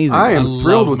 It's amazing. I am I thrilled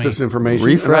love with me. this information.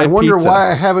 And Refried I wonder pizza.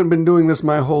 why I haven't been doing this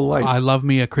my whole life. I love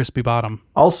me a crispy bottom.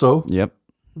 Also, Yep.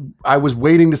 I was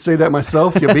waiting to say that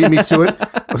myself. You beat me to it.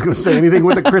 I was going to say anything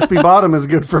with a crispy bottom is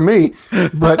good for me,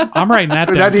 but I'm writing that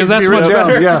down that needs because to be that's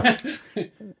written what's down.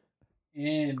 better.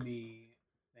 Yeah.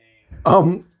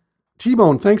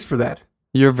 T-Bone, thanks for that.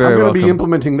 You're very I'm going to welcome. be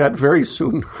implementing that very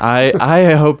soon.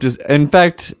 I hope to. In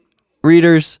fact,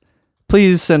 readers,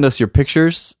 please send us your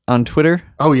pictures on Twitter.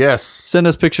 Oh, yes. Send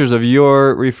us pictures of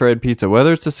your refried pizza,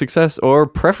 whether it's a success or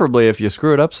preferably if you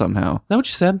screw it up somehow. Is that what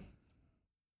you said?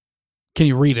 Can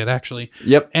you read it, actually?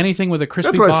 Yep. Anything with a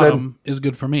crispy That's what I said. bottom is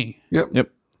good for me. Yep. Yep.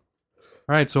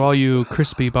 All right, so all you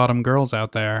crispy bottom girls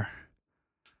out there.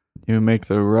 You make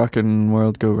the rockin'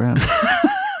 world go round.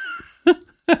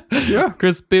 Yeah.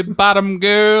 Crispy bottom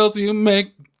girls, you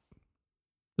make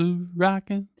the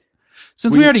rockin'.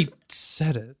 Since we already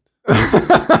said it,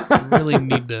 I really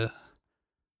need to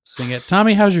sing it.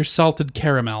 Tommy, how's your salted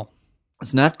caramel?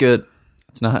 It's not good.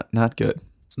 It's not good.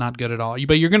 It's not good at all.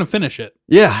 But you're going to finish it.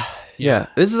 Yeah.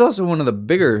 This is also one of the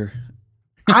bigger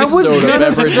I was soda going to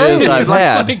beverages say, I've It's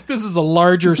had. like this is a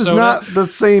larger this is soda. not the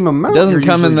same amount. It doesn't you're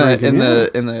come in usually the drinking, yeah.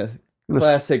 in the In the-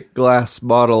 classic glass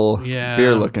bottle Yeah.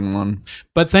 beer looking one.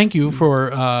 But thank you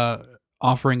for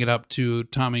offering it up to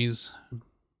Tommy's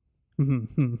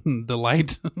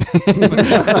delight.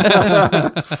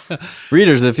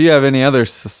 Readers, if you have any other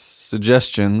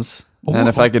suggestions, and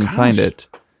if I can find gosh. it,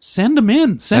 Send them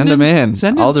in. Send 'em in.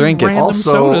 Send I'll some drink it. random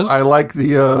Also, sodas. I like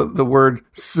the word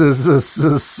suggestions.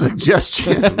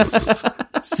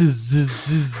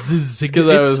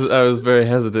 because I was very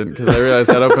hesitant because I realized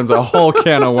that opens a whole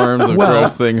can of worms of Well-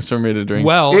 gross things for me to drink.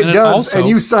 well, It and does, also, and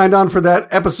you signed on for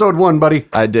that episode 1, buddy.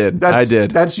 I did.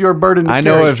 That's your burden. to I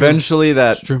know carry. eventually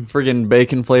that It's true. friggin'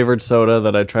 bacon flavored soda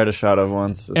that I tried a shot of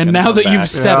once. is and gonna now come that you've back.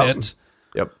 said Yeah. it,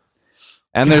 Yep.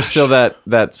 And there's still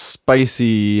that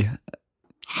spicy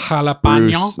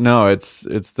jalapeno. Bruce. No,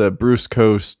 it's the Bruce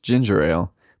Coast ginger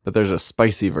ale, but there's a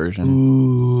spicy version.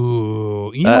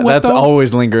 Ooh, you know what? That's though?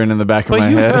 always lingering in the back of But my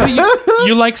you, head. but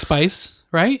you like spice,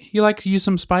 right? You like to use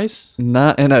some spice,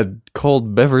 Not in a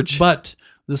cold beverage. but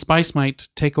the spice might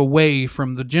take away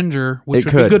from the ginger, which It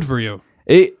would could. be good for you.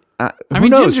 Who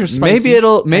mean, knows? ginger's spicy,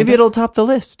 Maybe it'll top the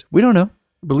list. We don't know.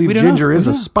 I believe We don't ginger know. is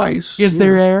We a don't know. spice. Is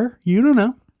there air? You don't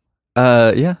know.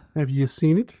 Yeah. Have you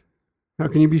seen it? How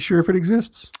can you be sure if it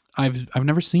exists? I've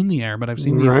never seen the air, but I've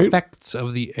seen the Right. effects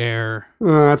of the air.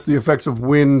 That's the effects of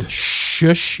wind.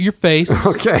 Shush your face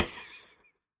Okay.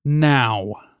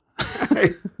 now.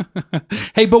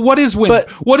 Hey, but what is wind? But,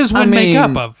 What does wind I make up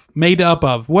mean- of? Made up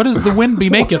of? What does the wind be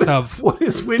maketh of? What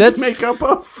is wind That's- make up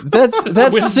of? That's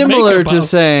with similar makeup to on.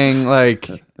 saying like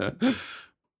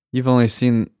you've only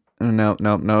seen. No,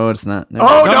 it's not. No.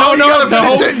 Oh, No, no, no, you gotta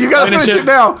no. finish it. You gotta Finish finish it. it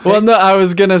now. Well, no, I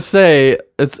was gonna say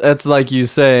it's like you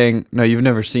saying no, you've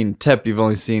never seen Tep. You've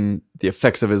only seen the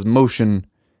effects of his motion,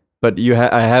 but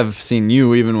I have seen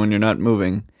you even when you're not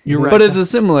moving. You're right. But it's a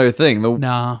similar thing. The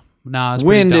Nah. It's pretty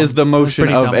wind dumb. is the That's motion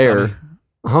pretty of dumb, air. Tommy.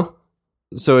 Huh?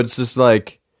 So it's just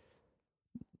like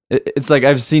it's like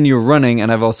I've seen you running,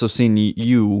 and I've also seen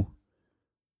you.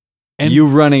 And- you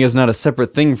running is not a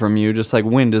separate thing from you, just like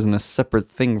wind isn't a separate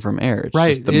thing from air. It's Right.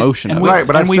 just the It- motion and of we- it. Right,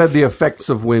 but and I've we've- said the effects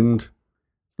of wind.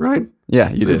 Right?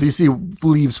 Yeah, you If did. you see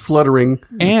leaves fluttering,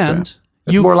 And it's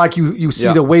you more like you see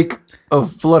Yeah. the wake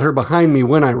of flutter behind me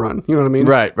when I run. You know what I mean?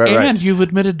 Right. and you've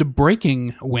admitted to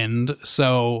breaking wind,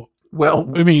 so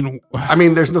Well, I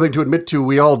mean, there's nothing to admit to.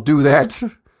 We all do that.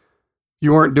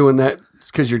 You weren't doing that. It's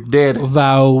because you're dead.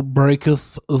 thou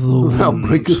breaketh the Thou wind.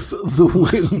 breaketh the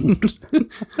wind.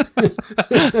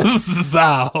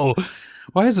 Thou.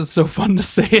 Why is it so fun to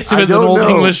say it I with an don't old know.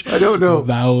 English? I don't know.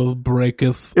 Thou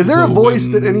breaketh. Is there a the voice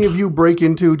that wind. any of you break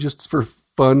into just for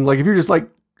fun? Like if you're just like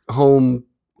home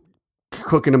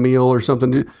cooking a meal or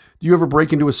something, do you ever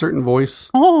break into a certain voice?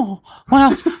 Oh,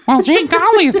 well, gee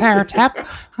golly there, Tep.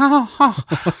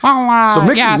 So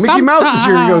Mickey Mouse is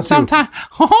here to go to. Sometime,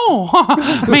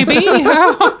 maybe.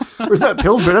 Or is that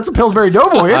Pillsbury? That's a Pillsbury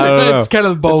Doughboy, isn't I it? don't know. It's kind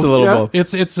of both. It's a little Yeah. both.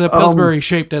 It's a Pillsbury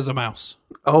shaped as a mouse.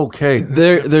 Okay.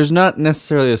 There's not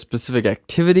necessarily a specific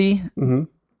activity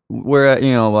where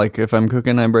like if I'm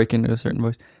cooking, I break into a certain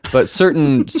voice, but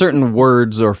certain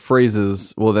words or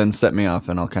phrases will then set me off,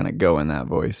 and I'll kind of go in that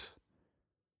voice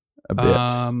a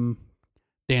bit.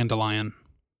 Dandelion.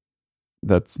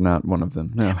 That's not one of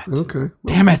them. No. Okay.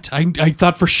 Damn it. I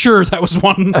thought for sure that was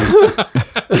one.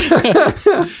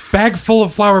 Bag full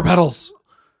of flower petals.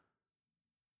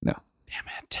 No. Damn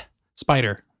it.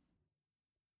 Spider.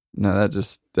 No, that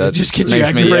just just gets you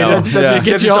makes me aggravated. yell. That Yeah. just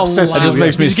gets you all upsets It you. just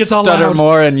makes me It just gets all stutter loud.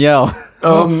 more and yell.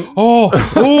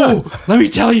 Let me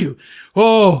tell you.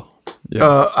 I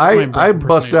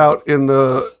bust out in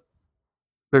the.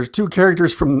 There's two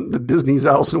characters from the Disney's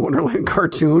Alice in Wonderland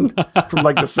cartoon from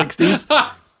like the 60s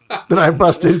that I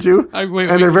bust into, Wait.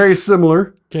 they're very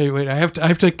similar. Okay, wait. I have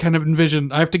to kind of envision.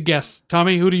 I have to guess.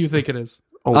 Tommy, who do you think it is?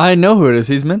 I know who it is.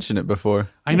 He's mentioned it before.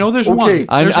 I know there's Okay. one.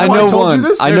 I There's know I told you one.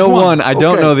 this? I There's know one. one. I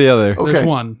don't Okay. know the other. Okay. There's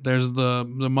one. There's the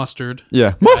mustard.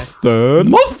 Yeah. Mustard.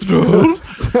 Mustard.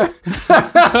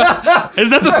 Is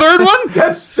that the third one?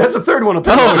 That's a third one.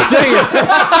 Apparently. Dang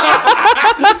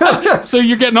it. So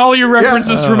you're getting all your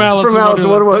references from Alice. From in Alice in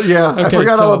Wonderland. Wonderland. Yeah, I Okay,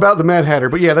 forgot so- all about the Mad Hatter,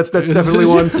 but yeah, that's definitely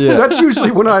one. Yeah. That's usually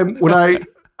when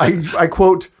I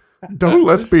quote, "Don't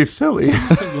let's be silly,"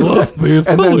 Love me and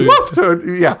then fully. mustard.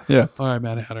 Yeah. Yeah. All right,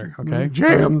 Mad Hatter. Okay.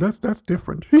 Jam, that's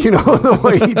different. You know, the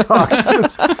way he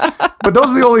talks. But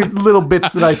those are the only little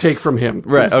bits that I take from him.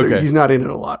 Right, He's- okay. He's not in it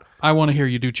a lot. I want to hear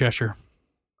you do Cheshire.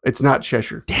 It's not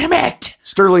Cheshire. Damn it!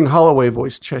 Sterling Holloway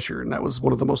voiced Cheshire, and that was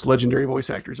one of the most legendary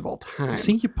voice actors of all time.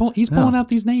 See, he's pulling out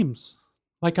these names.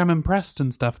 Like I'm impressed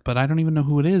and stuff, but I don't even know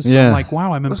who it is. So Yeah. I'm like,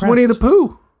 wow, I'm That's impressed. Winnie the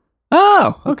Pooh.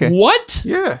 Oh, okay. What?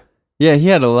 Yeah. Yeah, he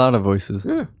had a lot of voices.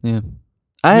 Yeah. Yeah.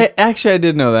 I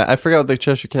did know that. I forgot what the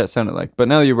Cheshire Cat sounded like, but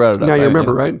now that you brought it up. Now you I-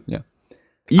 remember, yeah. right? Yeah.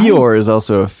 Eeyore is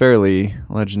also a fairly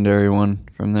legendary one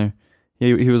from there.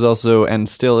 He was also and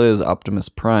still is Optimus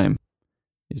Prime.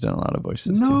 He's done a lot of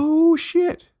voices too. No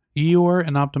shit. Eeyore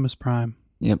and Optimus Prime.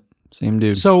 Yep, same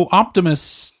dude. So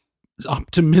optimism,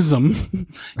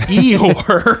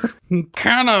 Eeyore,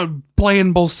 kind of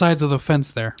playing both sides of the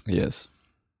fence there. Yes.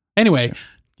 Anyway,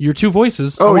 your two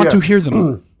voices. I Oh, want yeah. to hear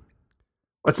them.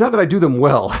 It's not that I do them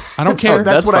well. I don't care.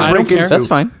 That's what fine. I I break don't care. into. That's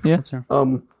fine. Yeah.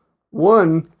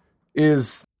 One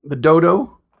is the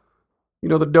dodo. You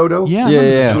know the dodo? Yeah. Yeah, I remember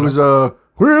yeah. the It dodo. was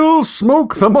we'll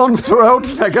smoke the monster out.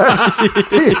 That guy.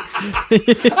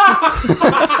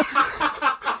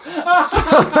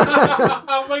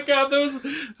 Oh my god, that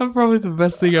was probably the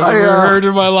best thing I've I, ever heard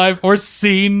in my life or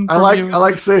seen. I from you.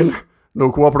 like saying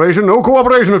no cooperation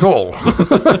at all.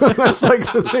 That's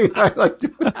like the thing I like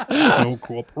doing. No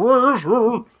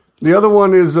cooperation. The other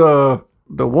one is the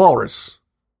walrus.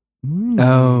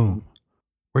 Oh.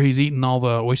 Where he's eating all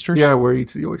the oysters. Yeah, where he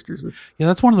eats the oysters. Yeah,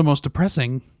 that's one of the most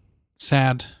depressing,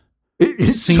 sad,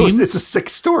 It's Scenes a sick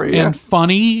story. Yeah. and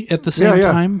funny at the same Yeah,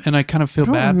 yeah. time. And I kind of feel I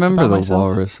don't bad. remember about the myself.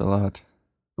 walrus a lot.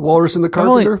 The walrus and the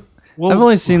only- carpenter. Well, I've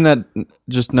only seen that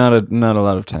just not a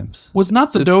lot of times. was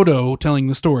not the it's- dodo telling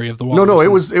the story of the walrus. No,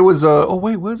 it was. Oh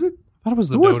wait, was it? I thought it was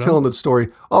the Who was dodo. telling the story?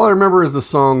 All I remember is the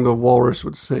song the walrus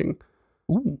would sing.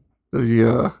 Ooh.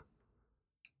 It'd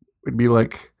be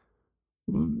like,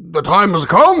 "The time has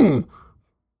come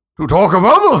to talk of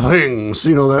other things."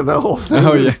 You know that whole thing.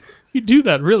 Oh yeah. You do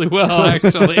that really well,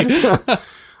 actually.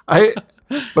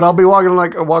 But I'll be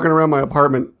walking around my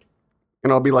apartment,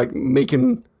 and I'll be like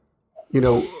making,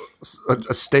 a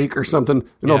steak or something,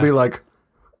 and I'll Yeah. be like,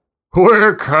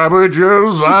 "We're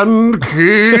cabbages and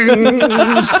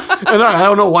kings," and I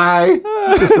don't know why.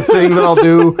 It's just a thing that I'll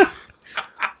do.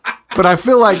 But I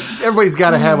feel like everybody's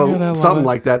got to have God, I love something it.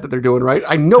 like that they're doing, right?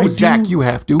 I know, Zach, you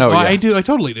have to. Oh, Well, yeah. I do. I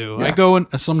totally do. I Yeah. go and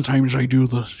sometimes I do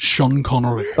the Sean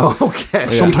Connery.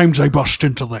 Okay. Sometimes I bust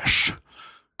into this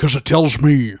because it tells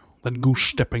me that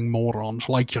goose-stepping morons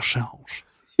like yourselves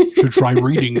should try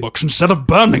reading books instead of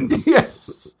burning them.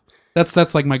 Yes.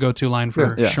 That's like my go-to line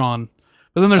for Yeah. Sean.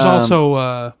 But then there's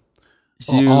also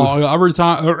You- every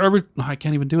time I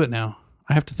can't even do it now.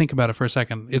 I have to think about it for a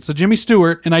second. It's a Jimmy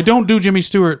Stewart, and I don't do Jimmy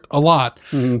Stewart a lot,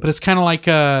 but it's kind of like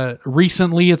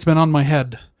recently it's been on my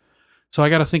head, so I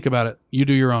got to think about it. You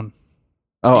do your own.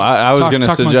 Oh, I was Talk- going to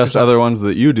talk amongst suggest yourselves. other ones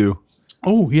that you do.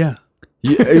 Oh yeah,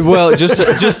 Well,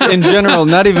 just in general,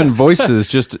 not even voices,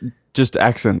 just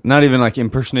accent. Not even like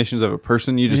impersonations of a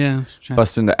person. You just yeah,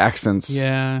 bust into accents.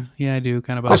 yeah. I do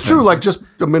kind of. That's true. Like just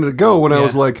a minute ago when I Yeah.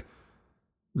 was like,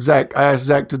 I asked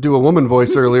Zach to do a woman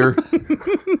voice earlier.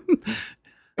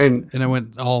 And and I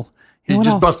went all. You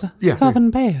just bust- yeah.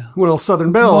 Southern Belle. when else Southern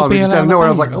It's Belle on me Mobile, just out of nowhere, I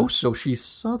was like, Alabama. oh, so she's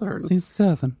Southern. She's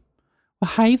Southern. Well,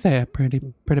 hey there, pretty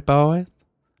boys.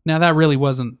 Now that really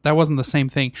wasn't the same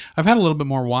thing. I've had a little bit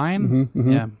more wine.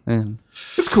 Yeah, Yeah.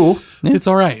 It's cool. it's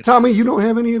all right. Tommy, you don't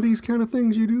have any of these kind of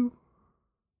things you do?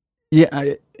 Yeah,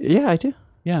 I do.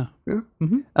 Yeah,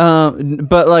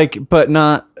 But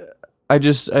not.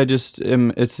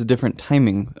 It's a different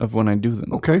timing of when I do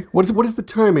them. Okay. What is the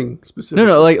timing specifically?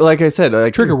 No, like I said,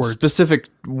 like Trigger words. Specific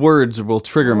words will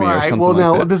trigger me or Right. something. Well,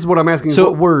 now like that. this is what I'm asking.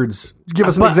 So- what words? Give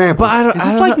us an example. But I don't, Is I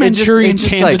this don't like know, it just- Manchurian it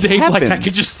just, Candidate? Like I happens.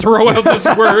 could just throw out this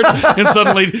word and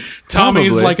suddenly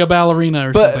Tommy's Probably. like a ballerina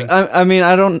or But something. I mean,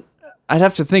 I'd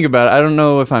have to think about it. I don't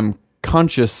know if I'm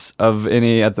conscious of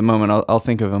any at the moment. I'll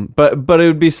think of them. But it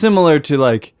would be similar to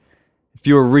like if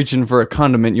you were reaching for a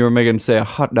condiment, you were making say a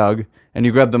hot dog, and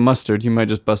you grab the mustard, you might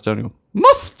just bust out and go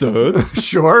mustard.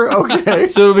 Sure. Okay.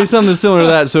 So it'll be something similar to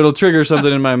that. So it'll trigger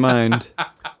something in my mind.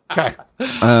 Okay.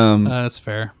 That's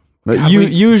fair. But God,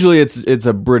 usually it's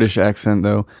a British accent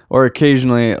though, or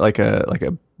occasionally like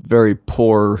a very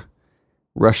poor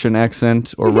Russian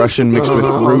accent or Russian mixed with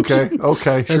Groot.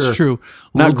 Okay. That's Sure. true.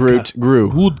 Not Wodka. Groot,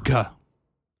 Gru. Wodka.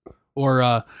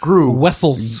 Or Gru.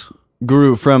 Wessels.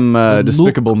 Gru from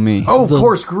Despicable Me. Oh, of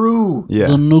course, Gru. Yeah.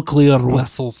 The nuclear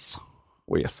Wessels.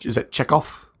 Oh, yes. Is that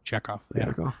Chekhov? Chekhov. Yeah.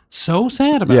 Chekhov. So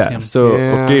sad about Yeah. him. So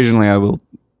Yeah. occasionally I will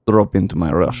drop into my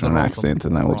Russian Drop accent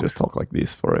and I will just talk like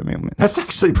this for a moment. That's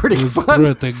actually pretty It's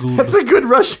fun. pretty good. That's a good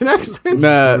Russian accent.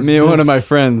 Me and one of my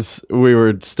friends, we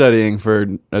were studying for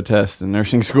a test in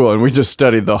nursing school, and we just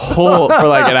studied the whole for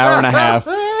like an hour and a half,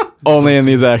 only in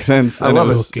these accents. And love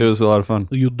it was a lot of fun.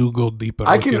 You do go deeper.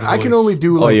 I with can your I can voice. only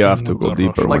do Oh, like you have to go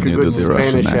deeper like when a you do good the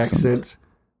Russian Spanish accent. accent.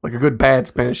 Like a good bad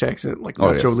Spanish accent, like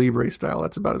Oh, Nacho yes. Libre style.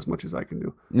 That's about as much as I can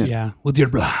do. Yeah, with your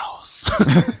blouse.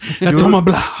 I told my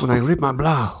blouse. When I rip my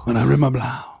blouse. When I rip my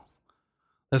blouse.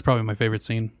 That's probably my favorite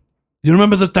scene. You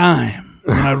remember the time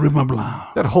when I ripped my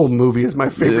blouse? That whole movie is my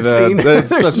favorite That- scene. That's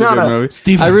There's such a not good movie.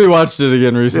 Steven. I rewatched it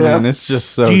again recently, Yeah. and it's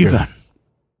just so Steven. good.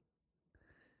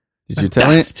 Did you tell him?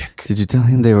 Fantastic. Did you tell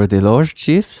him they were the Lord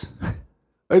Chiefs?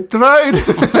 I tried.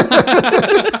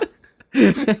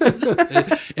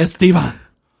 Esteban.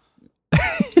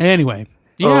 Anyway,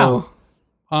 yeah.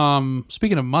 Oh.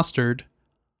 Speaking of mustard,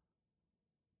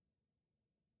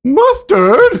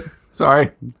 Mustard.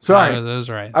 Sorry. that's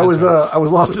right. I was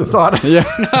lost in thought Yeah.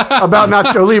 about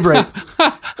Nacho Libre.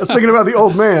 I was thinking about the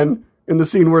old man in the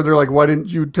scene where they're like, "Why didn't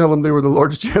you tell them they were the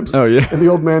Lord's chips?" Oh, yeah. And the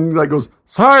old man like goes,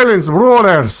 "Silence,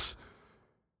 brothers.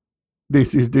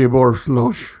 This is the worst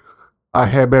lunch I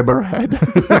have ever had." And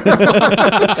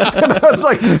I was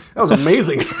like, "That was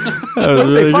amazing." Where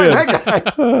did they really find good.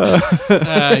 that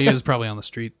guy? he was probably on the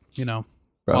street, while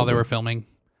they Probably. were filming.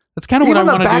 That's kind of what I Even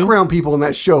the want to do. background people in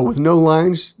that show with no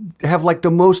lines have like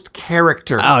the most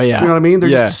character. Oh, yeah. You know what I mean? They're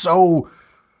Yeah. just so.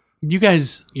 You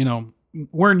guys,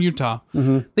 we're in Utah.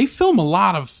 Mm-hmm. They film a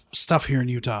lot of stuff here in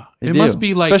Utah. They It do, must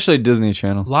be like especially Disney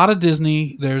Channel. a lot of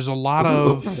Disney. There's a lot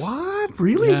of What?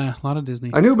 Really? yeah, a lot of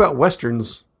Disney. I knew about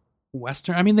westerns.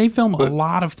 Western. I mean, they film a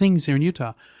lot of things here in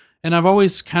Utah, and I've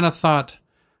always kind of thought,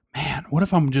 man, what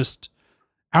if I'm just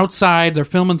outside? They're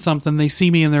filming something. They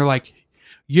see me, and they're like,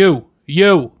 "You're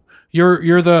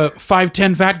the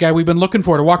 5'10" fat guy we've been looking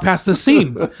for to walk past this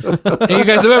scene." And you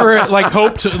guys have ever like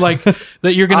hoped like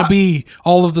that you're going to be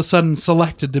all of the sudden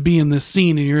selected to be in this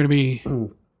scene, and you're going to be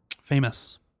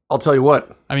famous? I'll tell you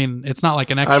what. I mean, it's not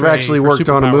like an X-ray. I've actually for worked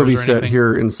on a superpowers movie or set anything.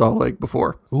 here in Salt Lake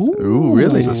before. Ooh,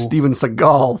 really? It's a Steven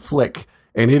Seagal flick,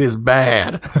 and it is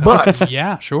bad. But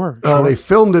Yeah, sure. they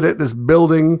filmed it at this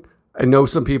building. I know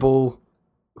some people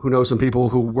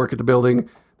who work at the building.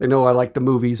 They know I like the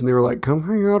movies, and they were like, "Come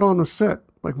hang out on the set."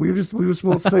 Like we were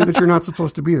supposed to say that you're not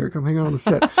supposed to be there. Come hang out on the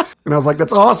set. And I was like,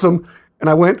 "That's awesome." And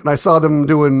I went and I saw them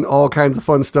doing all kinds of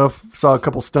fun stuff. Saw a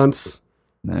couple stunts.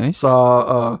 Nice.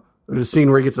 Saw there's a scene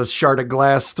where he gets a shard of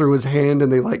glass through his hand,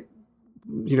 and they like,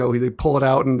 they pull it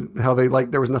out, and how they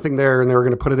like there was nothing there, and they were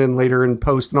going to put it in later in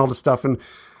post and all this stuff, and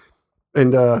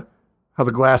how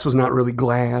the glass was not really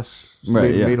glass,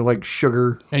 Right, yeah. made of like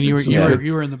sugar. And you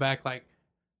were in the back like,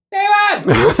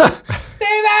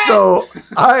 So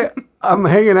I'm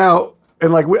hanging out,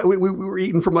 and like we were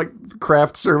eating from like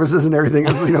craft services and everything,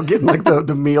 getting like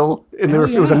the meal, and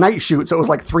it was a night shoot, so it was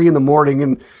like 3 a.m,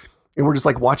 and we're just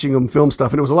like watching them film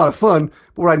stuff, and it was a lot of fun.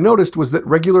 But what I noticed was that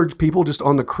regular people just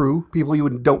on the crew, people you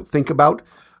don't think about,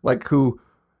 like who,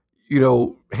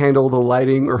 handle the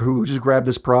lighting, or who just grab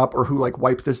this prop, or who like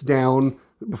wipe this down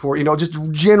before,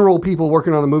 just general people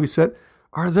working on the movie set,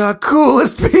 are the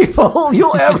coolest people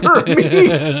you'll ever meet.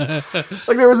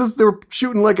 Like they were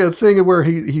shooting like a thing where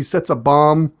he sets a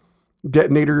bomb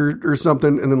detonator or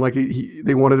something, and then like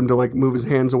they wanted him to like move his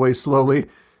hands away slowly,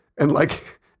 and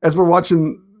like as we're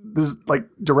watching this like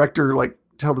director like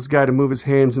tell this guy to move his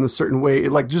hands in a certain way,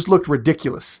 it like just looked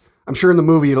ridiculous. I'm sure in the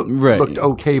movie it looked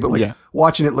okay, but like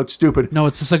watching it looked stupid. no,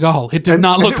 it's a Seagal. It did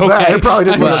not look Yeah, okay. it probably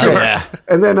didn't I'm look sure. okay.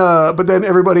 And then, but then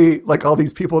everybody, like all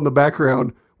these people in the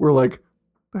background, were like,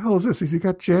 the hell is this? Has he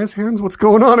got jazz hands? What's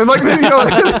going on? And like,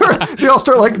 they all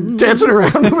start like dancing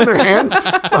around with their hands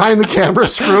behind the camera,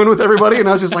 screwing with everybody. And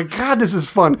I was just like, God, this is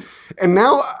fun. And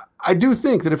now I do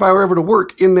think that if I were ever to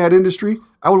work in that industry,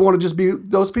 I would want to just be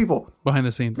those people. Behind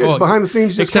the scenes. It's behind the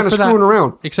scenes, just kind of screwing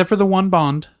around. Except for the one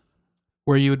Bond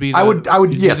where you would be. I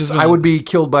would be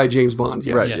killed by James Bond.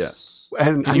 Yes. Right, Yes.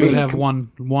 And you would have one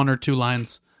or two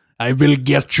lines. I will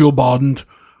get you, Bond.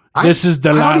 This is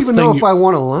the last thing. I don't even know if I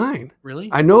want a line. Really?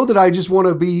 I know that I just want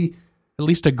to be... At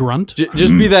least a grunt?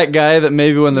 Just be that guy that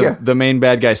maybe when the main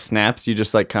bad guy snaps, you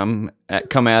just like come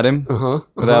at him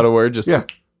without a word. Just Yeah.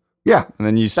 And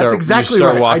then you start. That's exactly you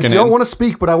start right. I walking don't in. want to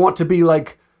speak, but I want to be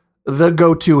like the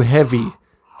go-to heavy,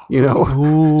 you know?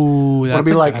 Ooh, I want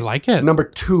to be like, I like it. number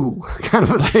 2 kind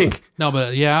of a thing. No,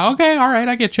 but yeah, okay, all right,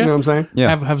 I get you. You know what I'm saying?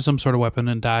 Yeah. Have some sort of weapon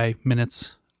and die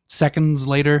seconds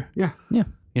later. Yeah. Yeah.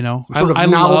 You know, Sort of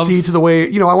novelty to the way,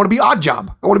 I want to be Odd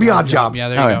Job. I want to be Odd Job. Yeah,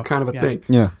 there you go. Kind of a thing.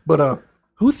 Yeah. But,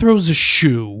 Who throws a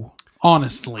shoe?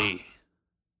 Honestly,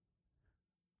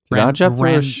 Did Oddjob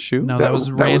throw a shoe? No, that was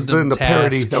in random the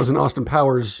parody. task. That was an Austin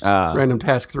Powers random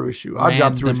task through his shoe. Odd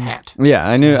Job threw his Random. hat. Yeah,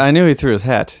 I knew he threw his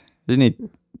hat. Didn't he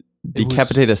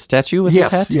decapitate a statue with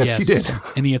his hat? Yes, he did.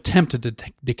 And he attempted to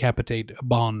decapitate a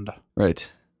Bond.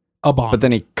 Right. A Bond. But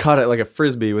then he caught it like a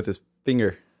frisbee with his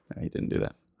finger. No, he didn't do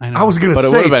that. I know. I was going to But it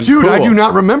say, would've been dude, I cool. do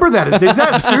not remember that. Did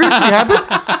that seriously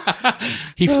happen?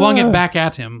 He flung it back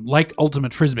at him like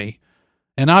ultimate frisbee.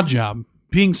 And Oddjob,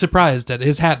 being surprised at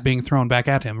his hat being thrown back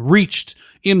at him, reached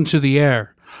into the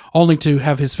air, only to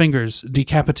have his fingers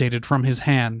decapitated from his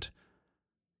hand.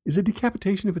 Is it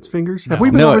decapitation if it's fingers? Have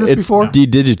we been No, over this it's before?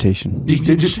 dedigitation.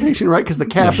 Digitation, right? Because the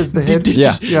cap is the head.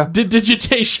 Yeah.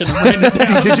 Digitation. Right?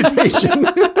 Digitation.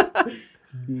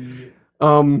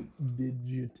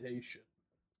 Digitation.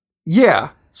 Yeah.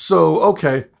 So,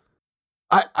 okay.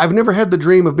 I've never had the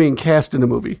dream of being cast in a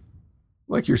movie.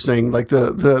 Like you're saying, like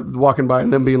the walking by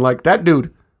and them being like, that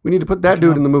dude, we need to put that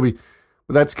dude in the movie.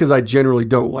 But that's because I generally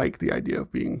don't like the idea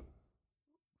of being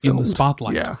In the filmed.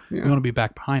 spotlight. Yeah. You want to be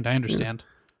back behind. I understand.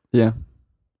 Yeah.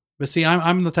 But see,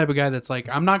 I'm the type of guy that's like,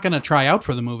 I'm not going to try out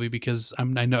for the movie because I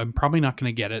know I'm probably not going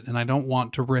to get it, and I don't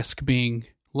want to risk being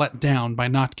let down by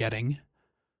not getting.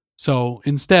 So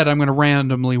instead, I'm going to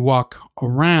randomly walk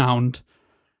around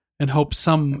and hope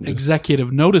some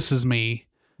executive notices me.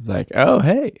 It's like, oh,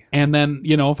 hey. And then,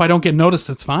 if I don't get noticed,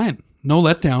 it's fine. No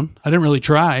letdown. I didn't really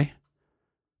try.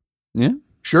 Yeah.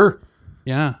 Sure.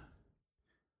 Yeah.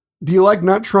 Do you like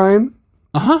not trying?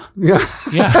 Uh-huh. Yeah.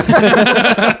 Yeah.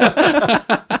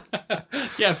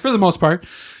 Yeah, for the most part.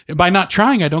 By not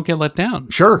trying, I don't get let down.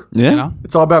 Sure. Yeah. You know?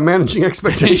 It's all about managing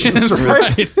expectations, That's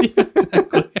right? right. Yeah,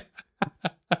 exactly.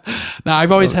 Now,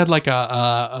 I've always had like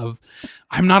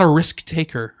I'm not a risk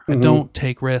taker. I don't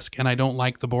take risk, and I don't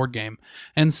like the board game.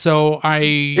 And so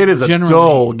It is a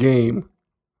dull game.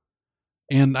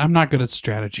 And I'm not good at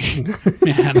strategy.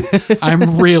 Man,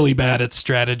 I'm really bad at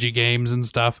strategy games and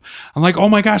stuff. I'm like, oh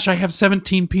my gosh, I have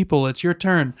 17 people. It's your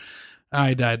turn.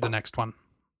 I died the next one.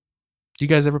 Do you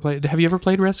guys ever play? Have you ever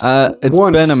played Risk? It's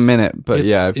Once. been a minute, but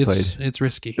yeah, I've played. It's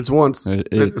risky. It's once. It's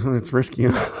It's risky.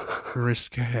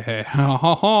 Risky.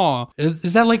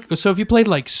 Is that like, so if you played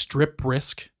like Strip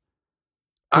Risk?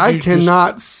 I you just-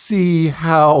 cannot see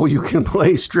how you can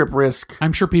play strip risk.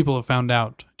 I'm sure people have found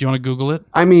out. Do you want to Google it?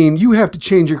 I mean, you have to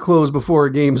change your clothes before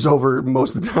a game's over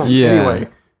most of the time. Yeah. Anyway,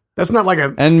 that's not like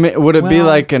a. And would it be Well-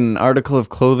 like an article of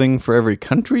clothing for every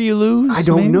country you lose? I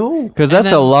don't know. Because that's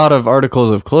And then- a lot of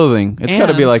articles of clothing. It's got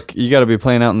to be And- like, you got to be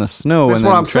playing out in the snow That's and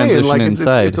what then I'm saying, transition like, it's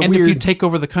inside. a And if you weird- take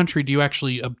over the country, do you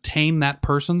actually obtain that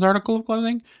person's article of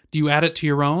clothing? Do you add it to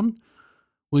your own?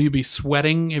 Will you be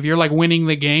sweating? If you're like winning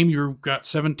the game, you've got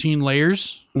 17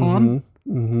 layers on.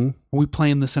 Mm-hmm. Are we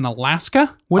playing this in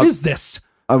Alaska? What is this?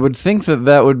 I would think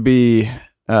that would be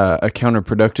a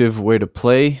counterproductive way to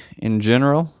play in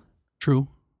general. True.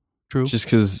 Just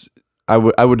because I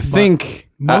would think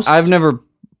most- I've never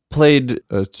played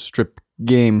a strip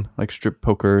game like strip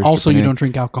poker. or Also, strip you any- don't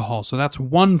drink alcohol, so that's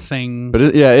one thing. But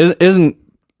isn't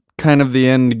kind of the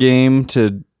end game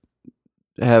to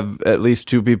have at least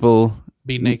two people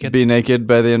Be naked. be naked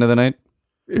by the end of the night?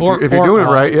 If Or- you're or doing it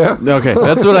all. right, yeah. Okay,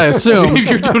 that's what I assume. if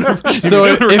you're doing it, So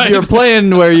if you're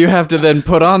playing where you have to then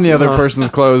put on the other Uh-huh. person's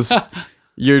clothes,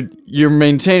 you're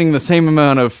maintaining the same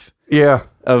amount of Yeah.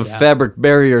 fabric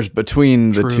barriers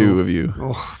between the True. two of you.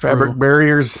 Oh, fabric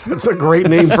barriers. That's a great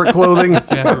name for clothing.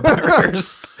 fabric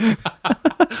barriers.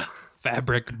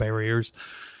 Fabric barriers.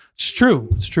 It's true.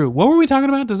 It's true. What were we talking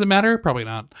about? Does it matter? Probably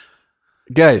not.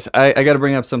 Guys, I got to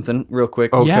bring up something real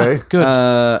quick. Okay. Yeah,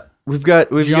 good. We've got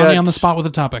Johnny on the spot with a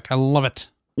topic. I love it.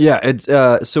 Yeah, it's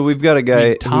so we've got a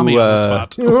guy Tommy who, on the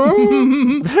spot.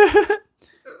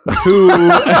 who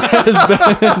has been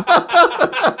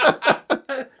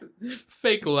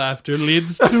Fake laughter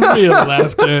leads to real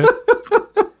laughter.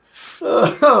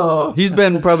 he's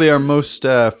been probably our most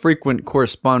frequent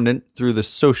correspondent through the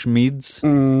social meds.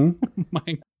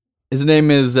 My, His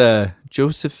name is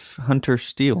Joseph Hunter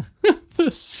Steele. the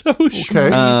social Okay.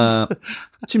 needs.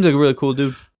 Seems like a really cool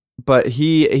dude. But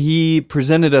he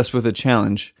presented us with a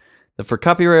challenge that for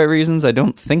copyright reasons I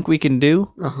don't think we can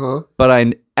do, Uh-huh. but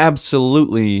I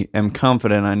absolutely am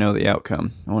confident I know the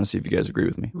outcome. I want to see if you guys agree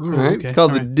with me. All right. Okay. It's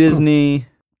called all the right.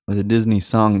 Disney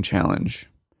Song Challenge.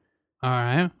 All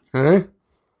right. Okay.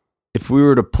 If we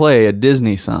were to play a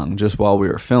Disney song just while we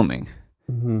were filming,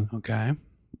 Okay.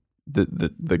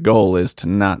 the goal is to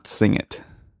not sing it.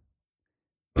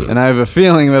 And I have a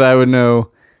feeling that I would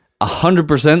know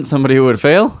 100% somebody who would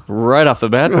fail right off the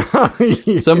bat,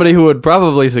 somebody who would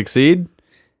probably succeed,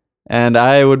 and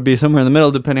I would be somewhere in the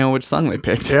middle depending on which song they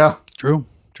picked. Yeah. True.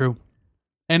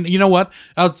 And you know what?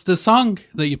 It's the song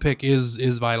that you pick is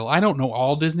vital. I don't know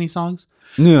all Disney songs,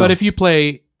 No. but if you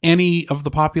play any of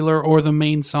the popular or the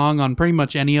main song on pretty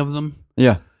much any of them,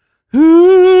 Yeah.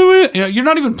 yeah, you're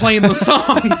not even playing the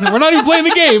song. We're not even playing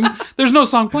the game. There's no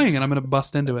song playing, and I'm going to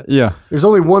bust into it. Yeah. There's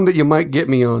only one that you might get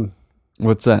me on.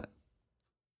 What's that?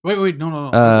 Wait,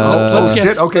 no. Oh, Let's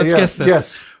guess. shit. Okay, let's yeah. guess this.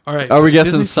 Yes. All right. Are we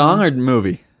guessing Disney song or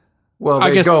movie? Well, I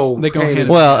they guess go. they go hand hand in-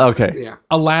 in Well, okay. Yeah.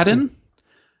 Aladdin?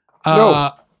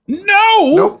 No.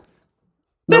 No. Nope.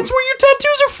 That's where your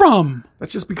tattoos are from.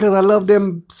 That's just because I love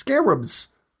them scarabs.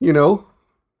 You know.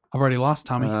 I've already lost,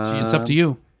 Tommy. So it's up to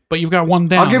you. But you've got one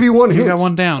down. I'll give you one hint. You've got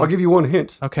one down. I'll give you one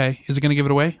hint. Okay. Is it going to give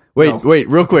it away? Wait,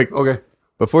 real quick. Okay.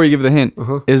 Before you give the hint,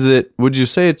 Uh-huh. would you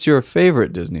say it's your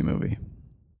favorite Disney movie?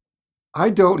 I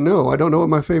don't know. I don't know what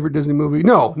my favorite Disney movie.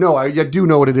 No, I do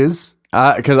know what it is.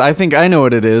 Because I think I know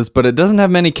what it is, but it doesn't have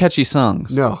many catchy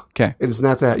songs. No. Okay. It's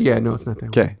not that. Yeah, no, it's not that.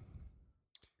 Okay.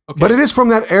 Okay. But it is from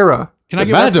that era. Can I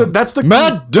give That's the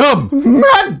Madam!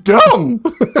 Madam.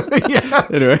 Yeah.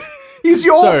 Anyway. He's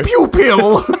your Sorry.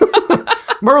 pupil.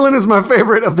 Merlin is my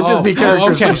favorite of the Disney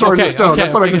characters okay, from Sword in okay, the Stone. okay,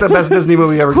 That's like okay. the best Disney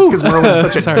movie ever, just because Merlin's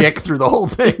such a Sorry. dick through the whole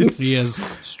thing. He is.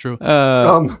 It's true.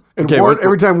 And okay, Wart, what-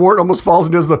 every time Wart almost falls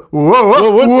and does the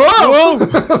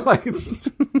whoa. Like it's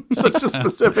such a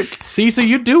specific. See, so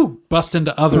you do bust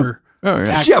into other Oh, yeah.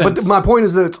 accents. Yeah, but my point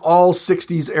is that it's all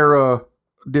 60s era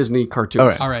Disney cartoons. All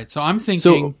right. All right. So I'm thinking.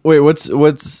 So, wait,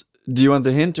 what's do you want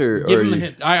the hint or? give or him the you-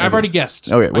 hint. I've already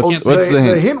guessed. Okay, I what's- can't say what's it. the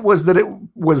hint? The hint was that it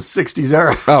was 60s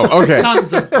era. Oh, okay.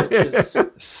 Sons of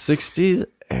bitches. 60s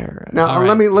era. Now All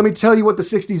right. let me tell you what the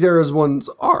 60s eras ones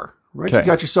are. Right, Okay. you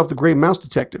got yourself the Great Mouse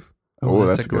Detective. Oh,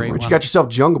 that's that's a a good great Right, one. you got yourself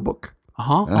Jungle Book.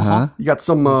 Uh-huh. You got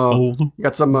some Oh,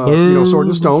 Sword in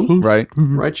the Stone. Right.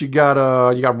 Right, you got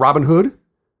Robin Hood.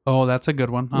 Oh, that's a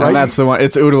good one. Right. And that's the one.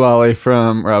 It's Oodalali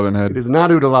from Robin Hood. It is not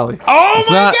Oodalali. Oh It's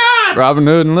my not god! Robin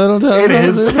Hood and Little Dog. It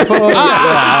is.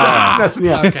 Ah. That's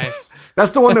Okay. That's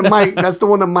the one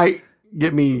that might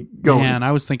get me going. Man,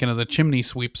 I was thinking of the Chimney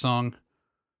Sweep song.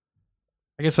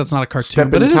 I guess that's not a cartoon,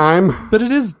 Step but in it is. Time. But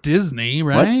it is Disney,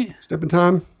 right? Step in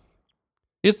Time.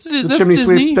 It's The that's Chimney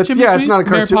Disney. Sweep. That's Chimney it's Sweep, not a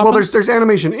Mary cartoon. Well, Poppins. there's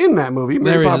animation in that movie.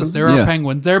 Mary There Poppins. is. There are Yeah.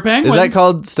 penguins. There are penguins. Is that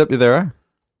called Step? There are.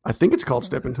 I think it's called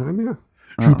Step in Time. Yeah.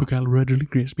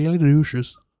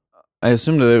 Supercalifragilisticexpialidocious. I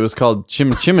assumed that it was called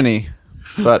Chimney,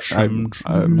 but I have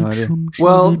no idea.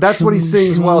 Well, that's what he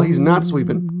sings while he's not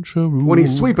sweeping. When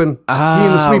he's sweeping, he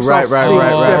and the sweep right, sing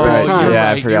right, Step right. in Time. Yeah,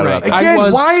 I You're forgot right. about that. I Again,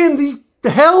 was- why in the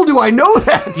hell do I know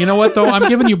that? You know what though? I'm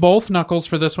giving you both knuckles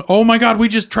for this one. Oh my god, we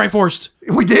just triforced.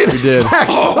 We did. We did.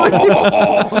 Actually.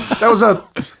 That was a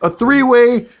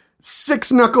three-way,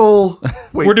 six-knuckle.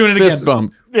 Wait, We're doing it Fist again.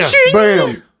 bump. yeah, Ching!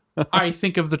 bam. I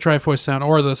think of the Triforce sound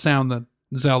or the sound that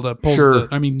Zelda pulls. Sure.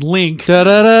 Link Da,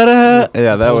 da, da, da.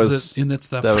 Yeah, that pulls was it, and it's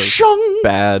the that was shung.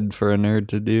 bad for a nerd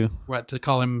to do. What to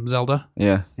call him Zelda?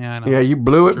 Yeah. Yeah, I know. Yeah, you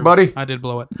blew it, buddy. I did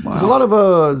blow it. There's a lot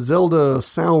of Zelda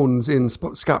sounds in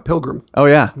Scott Pilgrim. Oh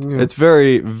yeah. It's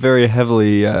very, very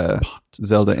heavily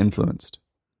Zelda influenced.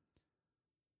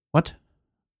 What?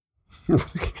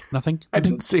 Nothing. I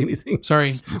didn't say anything. Sorry.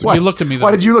 Why, You looked at me though.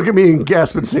 Why did you look at me and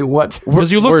gasp and say what?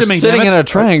 Because you looked We're at me. sitting damn in it. a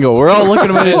triangle. We're all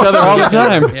looking at each other all the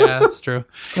time. Yeah, that's true.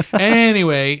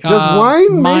 Anyway, Does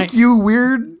wine make you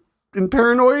weird and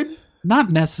paranoid?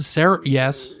 Not necessarily.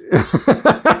 Yes.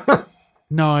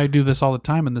 No, I do this all the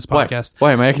time in this Why? podcast.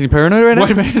 Why am I acting paranoid right now?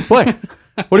 Wait a minute. Why?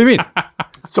 What do you mean?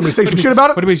 Somebody say some shit about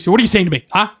it? What are you saying to me?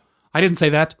 Huh? I didn't say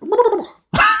that.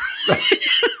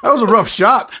 That was a rough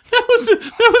shot.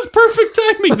 That was perfect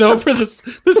timing though for this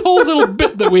whole little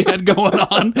bit that we had going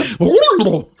on.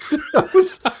 That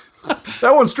was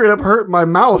That one straight up hurt my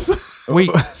mouth. Wait,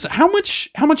 so how much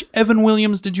Evan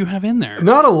Williams did you have in there?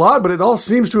 Not a lot, but it all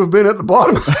seems to have been at the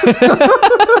bottom.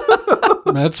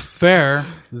 That's fair.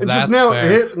 It just now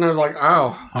hit, and I was like,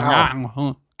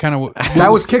 ow. Kind of.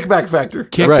 That was kickback factor.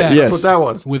 Kick Right, that. yes. That's what that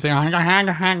was. With Yeah. and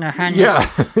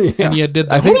you did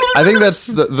the I think that's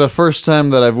the first time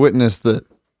that I've witnessed the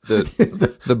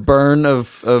burn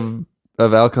of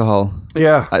alcohol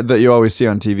Yeah. that you always see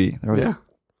on TV. There was, Yeah.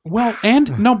 well,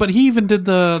 and no, but he even did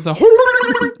the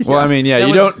Well, I mean, yeah, That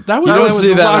you was- don't that was- you that don't was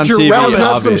see that on Roger TV. That was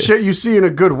not some obvious. shit you see in a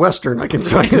good Western, I can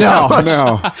tell you No, that much.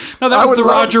 no. no, that was the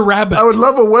Roger Rabbit. I would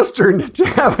love a Western to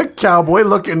have a cowboy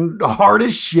looking hard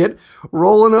as shit,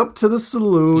 rolling up to the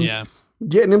saloon, yeah.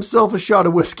 getting himself a shot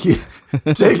of whiskey,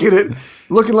 taking it,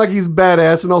 looking like he's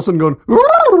badass, and all of a sudden going,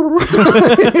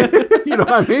 you know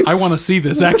what I mean? I want to see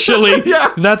this actually. Yeah.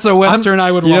 That's a Western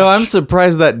I would watch. You know, I'm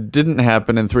surprised that didn't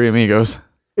happen in Three Amigos.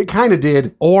 It kind of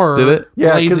did. or Did it?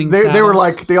 Yeah, because Blazing they were Saddles.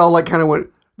 like, they all like kind of went,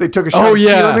 they took a shot Oh, of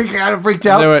tequila yeah. and they kind of freaked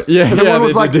out. They went, yeah, and the yeah, one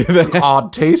was they like, did do it's an that.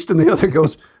 odd taste, and the other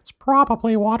goes, it's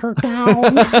probably watered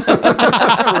down.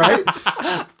 Right?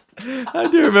 I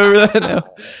do remember that now.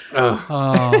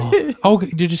 Oh,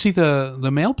 did you see the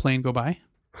mail plane go by?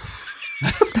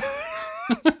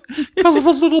 Because of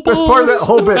those little balls. Best part of that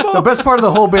whole bit. The best part of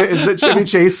the whole bit is that Chevy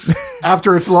Chase,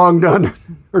 after it's long done,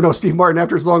 or no, Steve Martin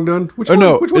after it's long done. Which Oh, one?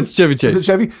 no, Which one? it's Chevy Chase. Is it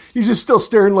Chevy? He's just still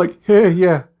staring like, hey,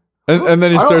 yeah. And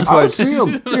then he I starts don't like, see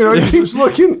him. You know, he keeps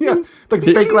looking. Yeah, like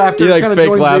the fake laughter. he like kind of fake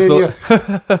joins laughs. in.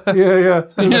 Yeah.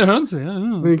 Yeah, I don't see- I don't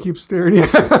know. Then he keeps staring.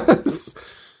 Yes.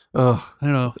 I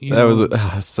don't know. You that know,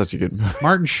 was such a good movie.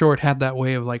 Martin Short had that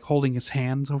way of like holding his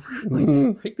hands over,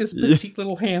 like this petite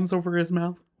little hands over his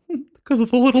mouth because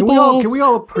of the little balls. Can we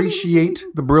all appreciate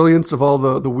the brilliance of all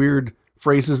the weird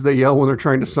phrases they yell when they're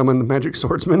trying to summon the magic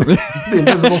swordsman, the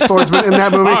invisible swordsman in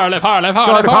that movie? Parley, parley,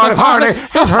 Party, parley, party,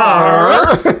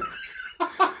 parley. party.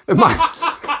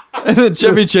 And then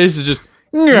Chevy Chase is just,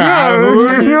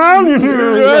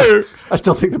 I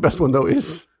still think the best one though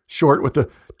is Short with the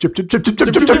chip chip chip chip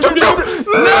chip chip chip chip chip.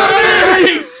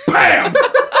 Bam!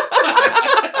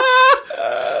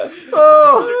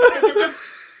 Oh.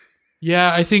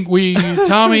 Yeah, I think we,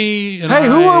 Tommy and Hey,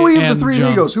 who I are we of and the three John-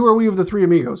 amigos? Who are we of the three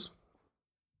amigos?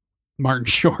 Martin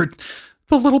Short.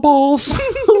 The little balls.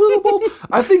 The little balls.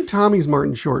 I think Tommy's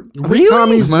Martin Short. I think Really?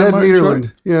 Tommy's Am I Ned Martin Nederland.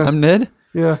 Short? Yeah, I'm Ned.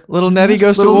 yeah. Little Nettie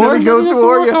goes Little to war. Nettie goes to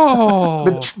war. Yeah. Oh.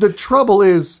 The trouble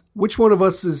is, which one of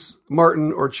us is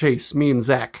Martin or Chase? Me and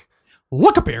Zach.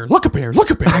 Look up here, look up here,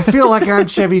 look up I here. feel like I'm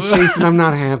Chevy Chase, and I'm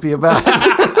not happy about it.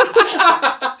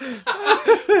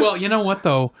 Well, you know what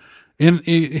though?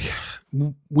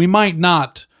 We might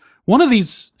not. One of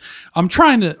these, I'm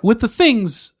trying to, with the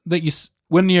things that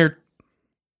when you're,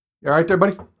 You all right there,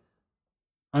 buddy?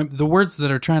 the words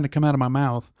that are trying to come out of my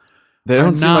mouth. They are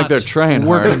don't seem like not they're trying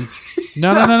working. hard.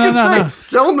 No, I was gonna no. say,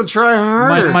 tell them to try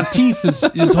harder. My teeth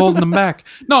is holding them back.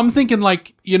 No, I'm thinking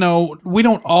like, we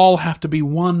don't all have to be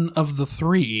one of the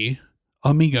three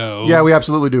amigos. Yeah, we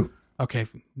absolutely do. Okay,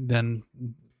 then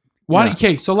why?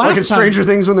 Okay, so last Like in time, Stranger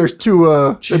Things when there's two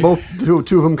of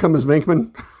them come as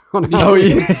Venkman. Oh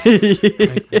yeah.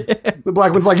 The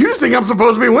black one's like, you just think I'm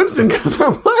supposed to be Winston because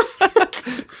I'm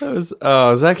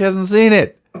black. Zach hasn't seen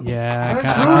it. yeah,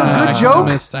 That's rude. Good joke.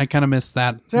 I kind of missed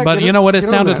that, Zach, but get you know what? It get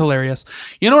on sounded that. hilarious.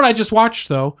 You know what I just watched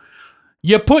though?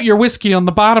 You put your whiskey on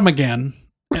the bottom again,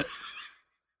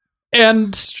 and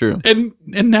It's true. and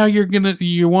now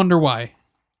you wonder why.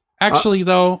 Actually,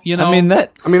 though, I mean I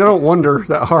don't wonder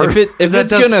that hard. if that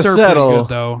it's does gonna stir pretty settle, good,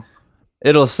 though.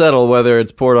 it'll settle whether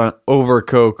it's poured on over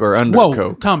Coke or under Whoa,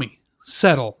 Coke. Tommy,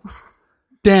 settle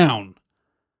down,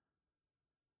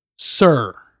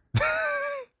 sir.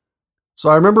 So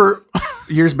I remember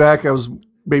years back, I was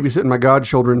babysitting my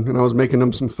godchildren and I was making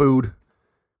them some food.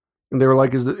 And they were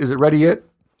like, is it ready yet?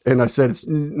 And I said, it's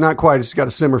not quite. It's got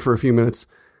to simmer for a few minutes.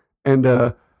 And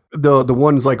the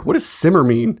one's like, what does simmer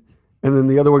mean? And then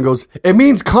the other one goes, it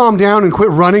means calm down and quit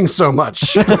running so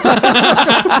much.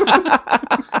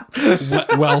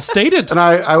 Well stated. And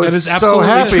I That was is so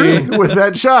absolutely happy with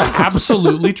that shot.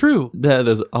 Absolutely true. That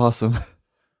is awesome.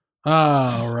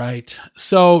 All right.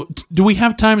 So, do we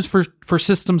have times for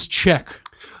systems check?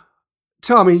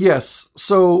 Tommy, yes.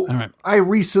 So All right. I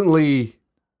recently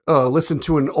listened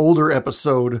to an older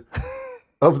episode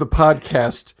of the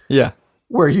podcast Yeah.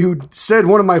 where you said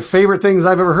one of my favorite things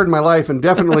I've ever heard in my life, and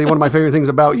definitely one of my favorite things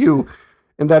about you,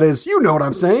 and that is, you know what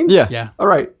I'm saying? Yeah. Yeah. All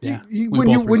right. Yeah. You, We when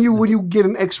both you get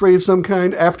an X-ray of some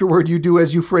kind, afterward you do,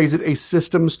 as you phrase it, a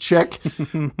systems check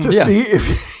to Yeah. see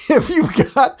if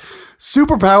you've got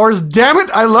superpowers. Damn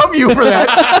it, I love you for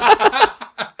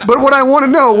that. But what I want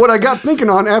to know, what I got thinking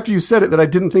on after you said it that I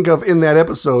didn't think of in that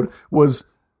episode was,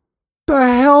 the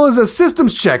hell is a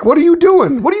systems check? What are you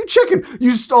doing? What are you checking?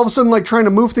 You just all of a sudden like trying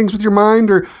to move things with your mind,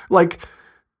 or like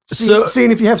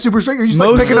seeing if you have super strength, or you just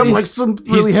like picking up like some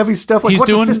really heavy stuff. Like,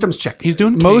 what's a systems check? He's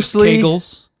doing Mostly-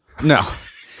 Kegels.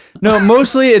 No,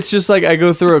 mostly it's just like I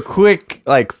go through a quick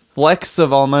like flex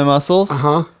of all my muscles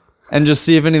and just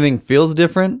see if anything feels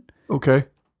different. Okay.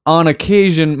 On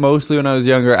occasion, mostly when I was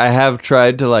younger, I have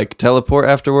tried to like teleport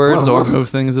afterwards or move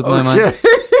things with my mind.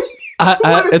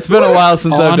 It's been a while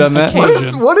since I've done that.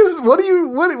 occasion. What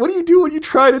do you do when you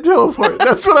try to teleport?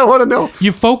 That's what I want to know.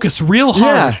 You focus real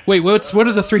hard. Yeah. Wait, what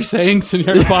are the 3 sayings in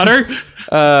Harry Potter?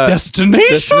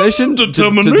 Destination,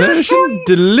 determination,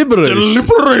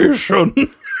 deliberation.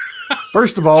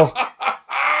 First of all,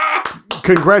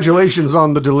 congratulations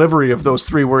on the delivery of those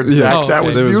 3 words, Zach. Oh, that okay.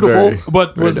 was It was beautiful. very-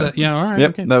 But was that? Yeah, all right. Yep,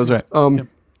 okay. that was right.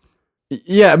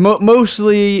 Yeah,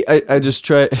 mostly I just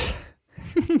try.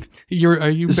 Are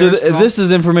you So Bear this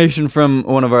is information from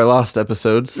one of our lost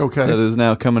episodes. Okay. That is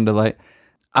now coming to light.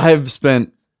 I've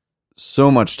spent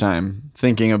so much time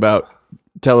thinking about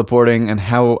teleporting and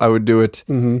how I would do it,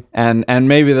 and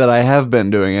maybe that I have been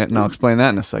doing it, and I'll explain that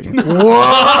in a second.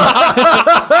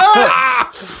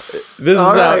 This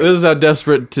is how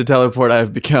desperate to teleport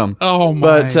I've become. Oh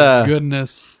my But,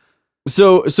 goodness.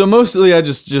 So mostly I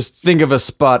just think of a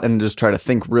spot and just try to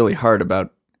think really hard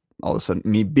about all of a sudden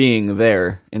me being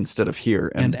there instead of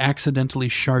here, And accidentally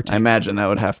sharting. I imagine that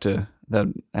would have to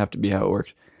be how it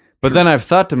works. But then I've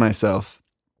thought to myself,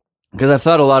 because I've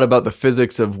thought a lot about the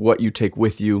physics of what you take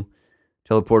with you.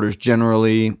 Teleporters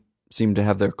generally seem to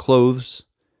have their clothes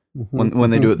when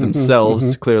they do it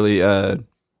themselves. Clearly, the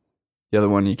other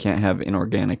one you can't have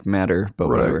inorganic matter, but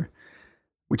Right. whatever.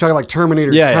 We talking like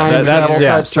Terminator Yeah, time that's- travel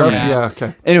yeah, type stuff. Terminator. Yeah.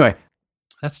 Okay. Anyway,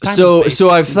 That's time and space. so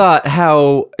I've thought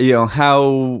how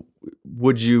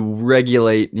would you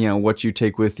regulate what you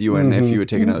take with you, and if you would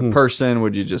take another person,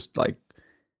 would you just like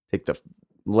take the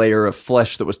layer of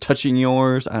flesh that was touching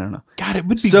yours? I don't know. God, it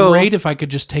would be So- great if I could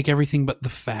just take everything but the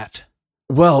fat.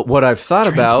 Well, what I've thought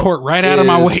Transport about right out of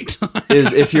my weight.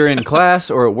 is if you're in class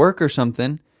or at work or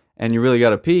something and you really got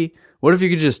to pee, what if you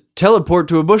could just teleport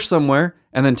to a bush somewhere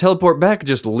and then teleport back,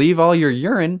 just leave all your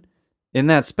urine in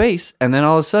that space, and then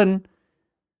all of a sudden,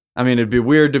 I mean, it'd be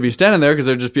weird to be standing there because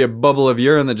there'd just be a bubble of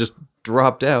urine that just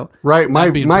dropped out. Right. My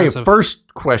That'd be impressive.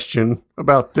 first question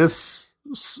about this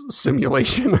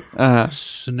simulation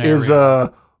Scenario. is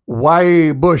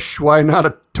why bush? Why not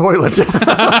a toilet?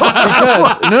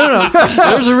 Because, no,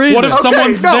 there's a reason. What if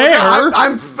someone's no, there?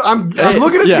 I'm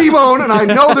looking at Yeah. T-Bone, and I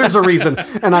know there's a reason,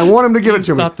 and I want him to give it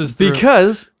to me. Thought this through.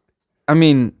 Because, I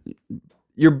mean,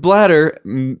 your bladder,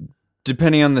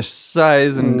 depending on the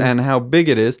size and how big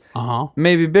it is,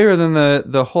 may be bigger than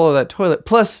the hole of that toilet.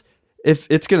 Plus, if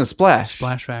it's going to splash.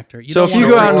 Splash factor. So if don't you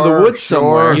wanna go out into the woods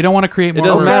somewhere, You don't want to create it more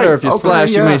doesn't work. matter if you Okay, splash.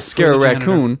 You yeah. may scare a For the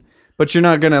janitor. raccoon, but you're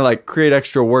not going to like create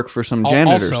extra work for some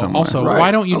janitor somewhere. Also, Right,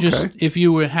 why don't you just, okay. if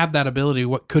you had that ability,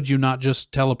 what could you not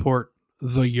just teleport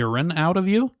the urine out of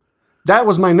you? That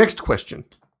was my next question.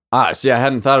 See, I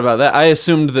hadn't thought about that. I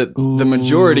assumed that the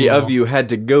majority of you had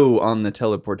to go on the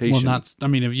teleportation. Well, not. I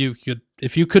mean,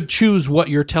 if you could choose what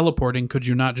you're teleporting, could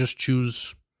you not just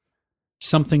choose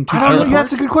something to I don't know. teleport? Yeah,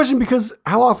 that's a good question, because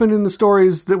how often in the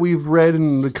stories that we've read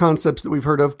and the concepts that we've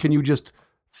heard of can you just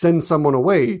send someone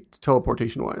away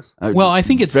teleportation wise? Well, I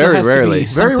think it still very has rarely. to be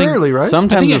something. Very rarely, right? I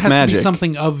Sometimes think it with has magic. to be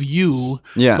something of you.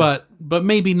 Yeah. But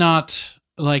maybe not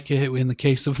like in the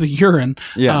case of the urine.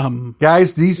 Yeah.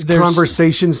 Guys, these There's-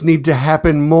 conversations need to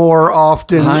happen more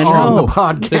often I on know. the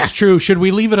podcast. That's true. Should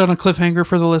we leave it on a cliffhanger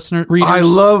for the listener readers? I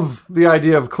love the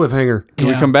idea of cliffhanger. Can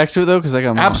we come back to it though? Because I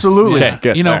got more. Absolutely. Okay,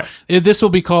 good. You know, All right. this will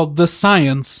be called The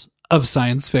Science of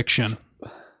Science Fiction.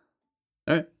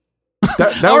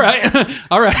 That All would- right.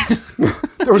 All right.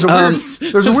 There was a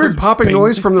weird, there's a weird popping bing.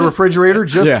 noise from the refrigerator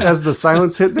just Yeah. as the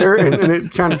silence hit there, and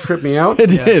it kind of tripped me out.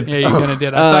 It did. Yeah, you kind of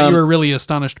did. I thought you were really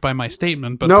astonished by my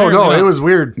statement, but No, apparently it not. was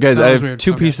weird. Guys, That I was have weird.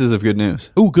 two Okay. pieces of good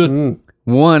news. Ooh, good.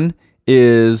 One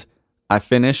is I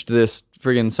finished this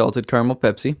friggin' salted caramel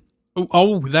Pepsi.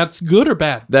 Oh, that's good or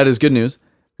bad? That is good news.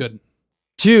 Good.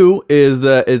 Two is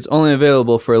that it's only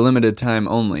available for a limited time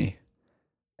only.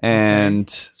 And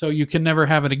So you can never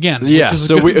have it again. yeah, which is a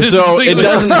so good- this is so it completely-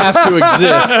 doesn't have to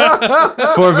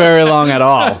exist for very long at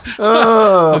all.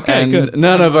 Okay, And good.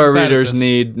 none of I'm our glad it readers does.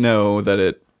 need know that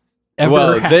it Ever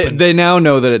well, happened. they now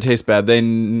know that it tastes bad. They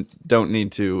don't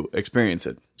need to experience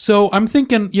it. So I'm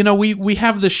thinking, we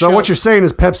have this show. So what you're saying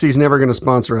is Pepsi's never going to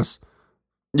sponsor us.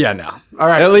 Yeah, no. All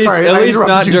right, At least, sorry, at I least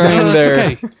not interrupted you, Zach. during No, their.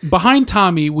 that's okay. Behind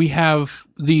Tommy, we have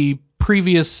the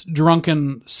previous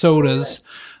drunken sodas,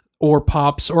 or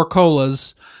pops or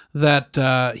colas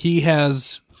that he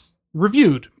has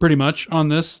reviewed pretty much on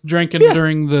this, drank it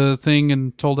during the thing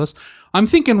and told us. I'm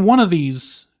thinking one of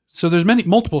these. So there's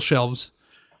multiple shelves,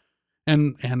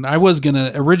 and I was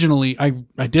gonna originally,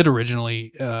 I did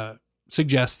originally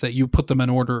suggest that you put them in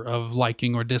order of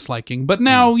liking or disliking, but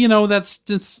now that's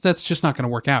just not gonna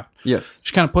work out. Yes.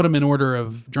 Just kind of put them in order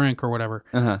of drink or whatever.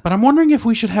 Uh-huh. But I'm wondering if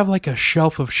we should have like a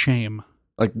shelf of shame.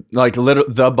 Like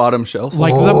the bottom shelf.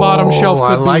 Like the bottom shelf could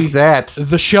I like be that.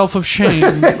 the shelf of shame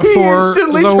He for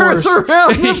instantly the turns worst.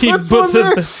 around and He puts puts one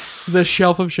it there. the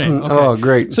shelf of shame. Okay. Oh,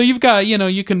 great. So you've got,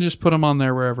 you can just put them on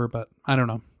there wherever, but I don't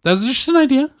know. That's just an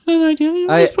idea. I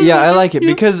Just put it on I there. like it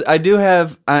Yeah. because I do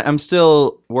have. I'm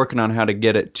still working on how to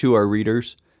get it to our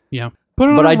readers, Yeah. Put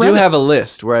it on but a I do Reddit. have a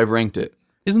list where I've ranked it.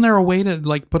 Isn't there a way to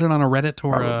like put it on a Reddit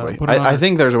or Probably. put it on I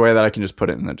think there's a way that I can just put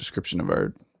it in the description of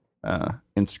our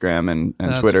Instagram and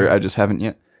That's Twitter. right. I just haven't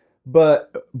yet.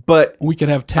 But we could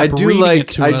have Tep I do reading it like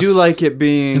to I us do like it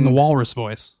being in the walrus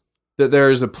voice. that there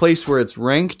is a place where it's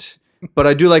ranked, but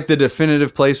I do like the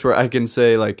definitive place where I can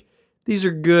say like these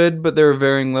are good, but there are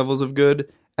varying levels of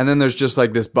good. And then there's just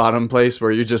like this bottom place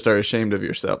where you just are ashamed of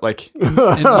yourself. Like, And,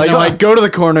 like go to the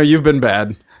corner. You've been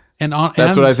bad. and on,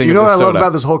 That's and what I think. You know of what I the love soda.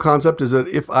 about this whole concept is that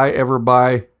if I ever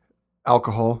buy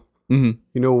alcohol, Mhm.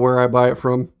 you know where I buy it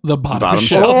from? the bottom, Bottom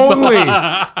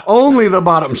shelf. Only the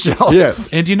bottom shelf. Yes.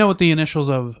 And do you know what the initials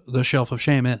of the shelf of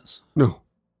shame is? No.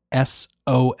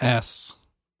 SOS.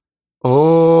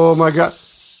 Oh my God.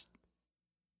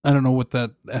 I don't know what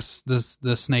the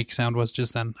the snake sound was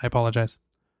just then. I apologize.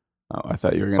 Oh, I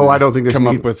thought you were going. Oh, I don't think there's come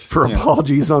need up with for yeah.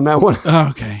 apologies on that one.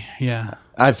 Okay, yeah.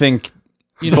 I think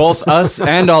You know, both us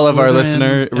and all of our Slytherin,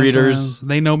 listener SOS, readers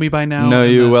they know me by now. know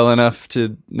and, you well enough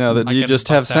to know that I you can just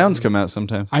have bust out sounds and- come out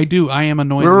sometimes. I do. I am a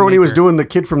noise. Remember when he was maker. doing the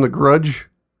kid from The Grudge?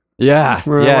 Yeah,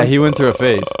 Really? yeah, he went through a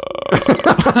phase.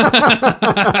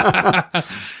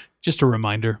 Just a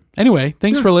reminder. Anyway,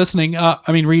 thanks for listening.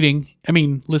 Reading.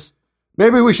 Listen.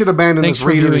 Maybe we should abandon Thanks this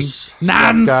for viewing. readers stuff,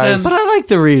 Nonsense. guys. But I like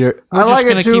the reader. I just like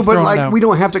gonna it too, keep but throwing like out- we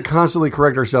don't have to constantly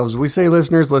correct ourselves. We say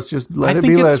listeners, let's just let I it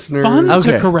think be it's listeners. fun to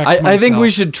Okay, correct I think we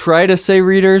myself. should try to say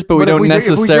readers, but we But if don't if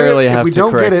necessarily have if we to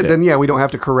don't correct get it, then yeah, we don't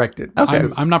have to correct it.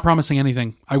 I'm not promising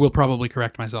anything. I will probably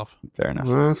correct myself. Fair enough.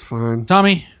 That's fine.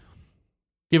 Tommy,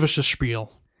 give us a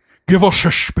spiel. Give us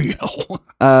a spiel.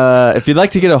 If you'd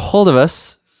like to get a hold of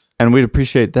us, and we'd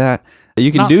appreciate that,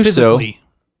 you can Not do physically. so.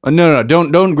 No,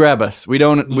 don't don't us. We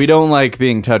don't like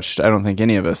being touched. I don't think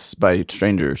any of us by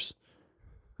strangers.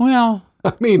 Well,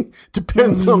 I mean,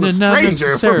 depends on the not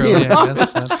stranger. If we're necessarily, being I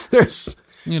guess. honest. There's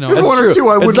There's There's one or two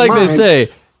I It's wouldn't like mind. they say,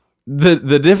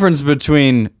 the difference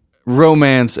between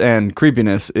romance and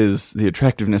creepiness is the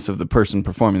attractiveness of the person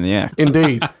performing the act,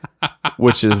 indeed.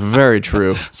 which is very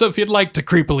true. So if you'd like to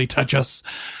creepily touch us,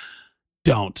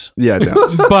 don't. Yeah,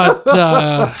 don't. But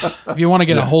if you want to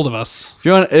get a hold of us, If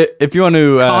you want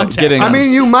to Contact get in, us. I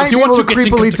mean, you might If you be want able to to get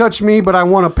to creepily contact- touch me, but I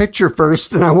want a picture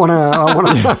first, and I want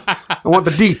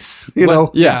the deets. You know,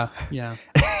 yeah. yeah.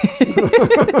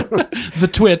 The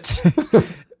twit.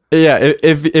 Yeah,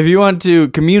 if you want to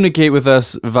communicate with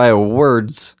us via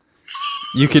words,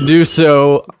 you can do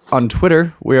so on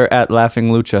Twitter. We are at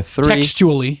LaughingLucha3.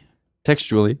 Textually.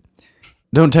 Textually.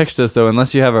 Don't text us, though,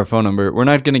 unless you have our phone number. We're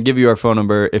not going to give you our phone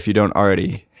number if you don't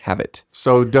already have it.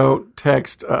 so don't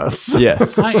text us.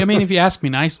 Yes. I mean, if you ask me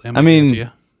nicely, I'm I gonna mean- give it to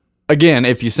you. Again,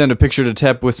 if you send a picture to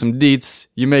Tep with some deets,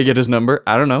 you may get his number.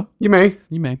 I don't know. You may.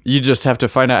 You may. You just have to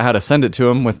find out how to send it to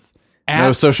him with no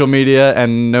At- social media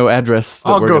and no address that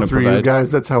I'll we're go going to through provide. you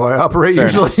guys. That's how I operate Fair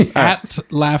usually. At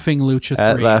Laughing Lucha 3.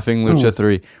 At Laughing Lucha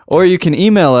 3. Or you can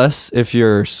email us if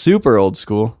you're super old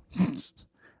school.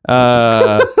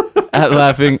 At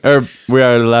laughing, or we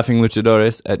are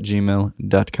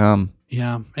laughingluchadores@gmail.com.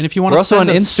 Yeah. And if you want We're to also send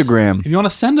on us, Instagram. If you want to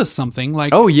send us something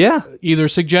like Oh, yeah. either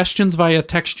suggestions via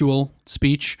textual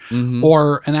speech Mm-hmm.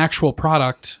 or an actual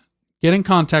product, get in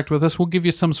contact with us. We'll give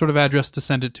you some sort of address to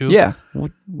send it to. Yeah. We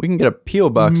can get a P.O.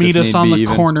 box. Meet if us need on be the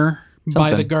even. corner by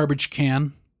the Something. garbage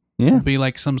can. Yeah. Be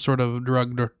like some sort of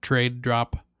drug trade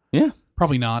drop. Yeah.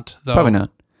 Probably not, though. Probably not.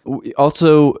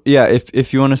 Also, yeah,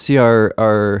 if you want to see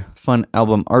our fun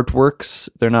album artworks,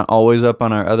 they're not always up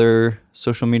on our other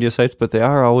social media sites, but they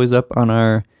are always up on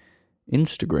our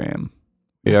Instagram.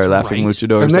 We That's are Laughing right.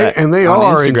 Luchadores. and they on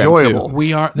are Instagram, enjoyable. too.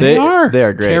 We are. They are. are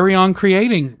great. Carry on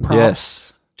creating. Props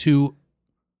Yes. to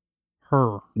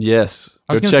her. Yes.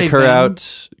 I was Go gonna say check her them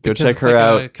out. Go because check it's her like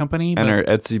out a company, and but her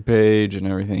Etsy page and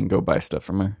everything. Go buy stuff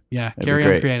from her. yeah, be carry on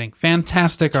great. creating.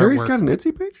 Fantastic Carrie's artwork. got an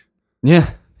Etsy page?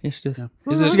 Yeah. Yes, she does.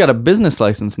 Is it- She's got a business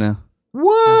license now.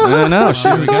 What? No,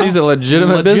 she's a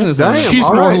legitimate Legit. business owner. Damn. She's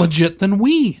all more right. legit than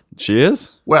we. She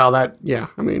is? Well, I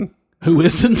mean, Who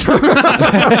isn't?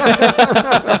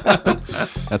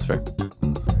 That's fair.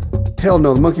 hell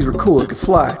no, the monkeys were cool. They could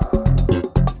fly.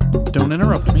 Don't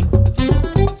interrupt me.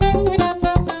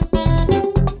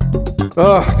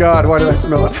 Oh, God, why did I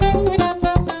smell it?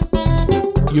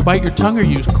 You bite your tongue or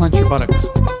you clench your buttocks?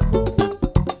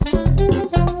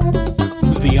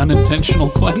 The unintentional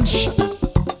clench.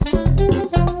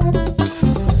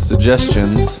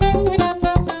 Suggestions.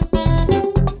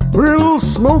 We'll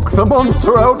smoke the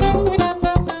monster out.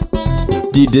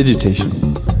 Dedigitation.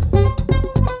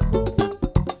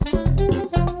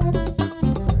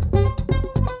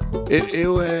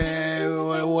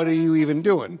 What are you even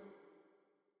doing?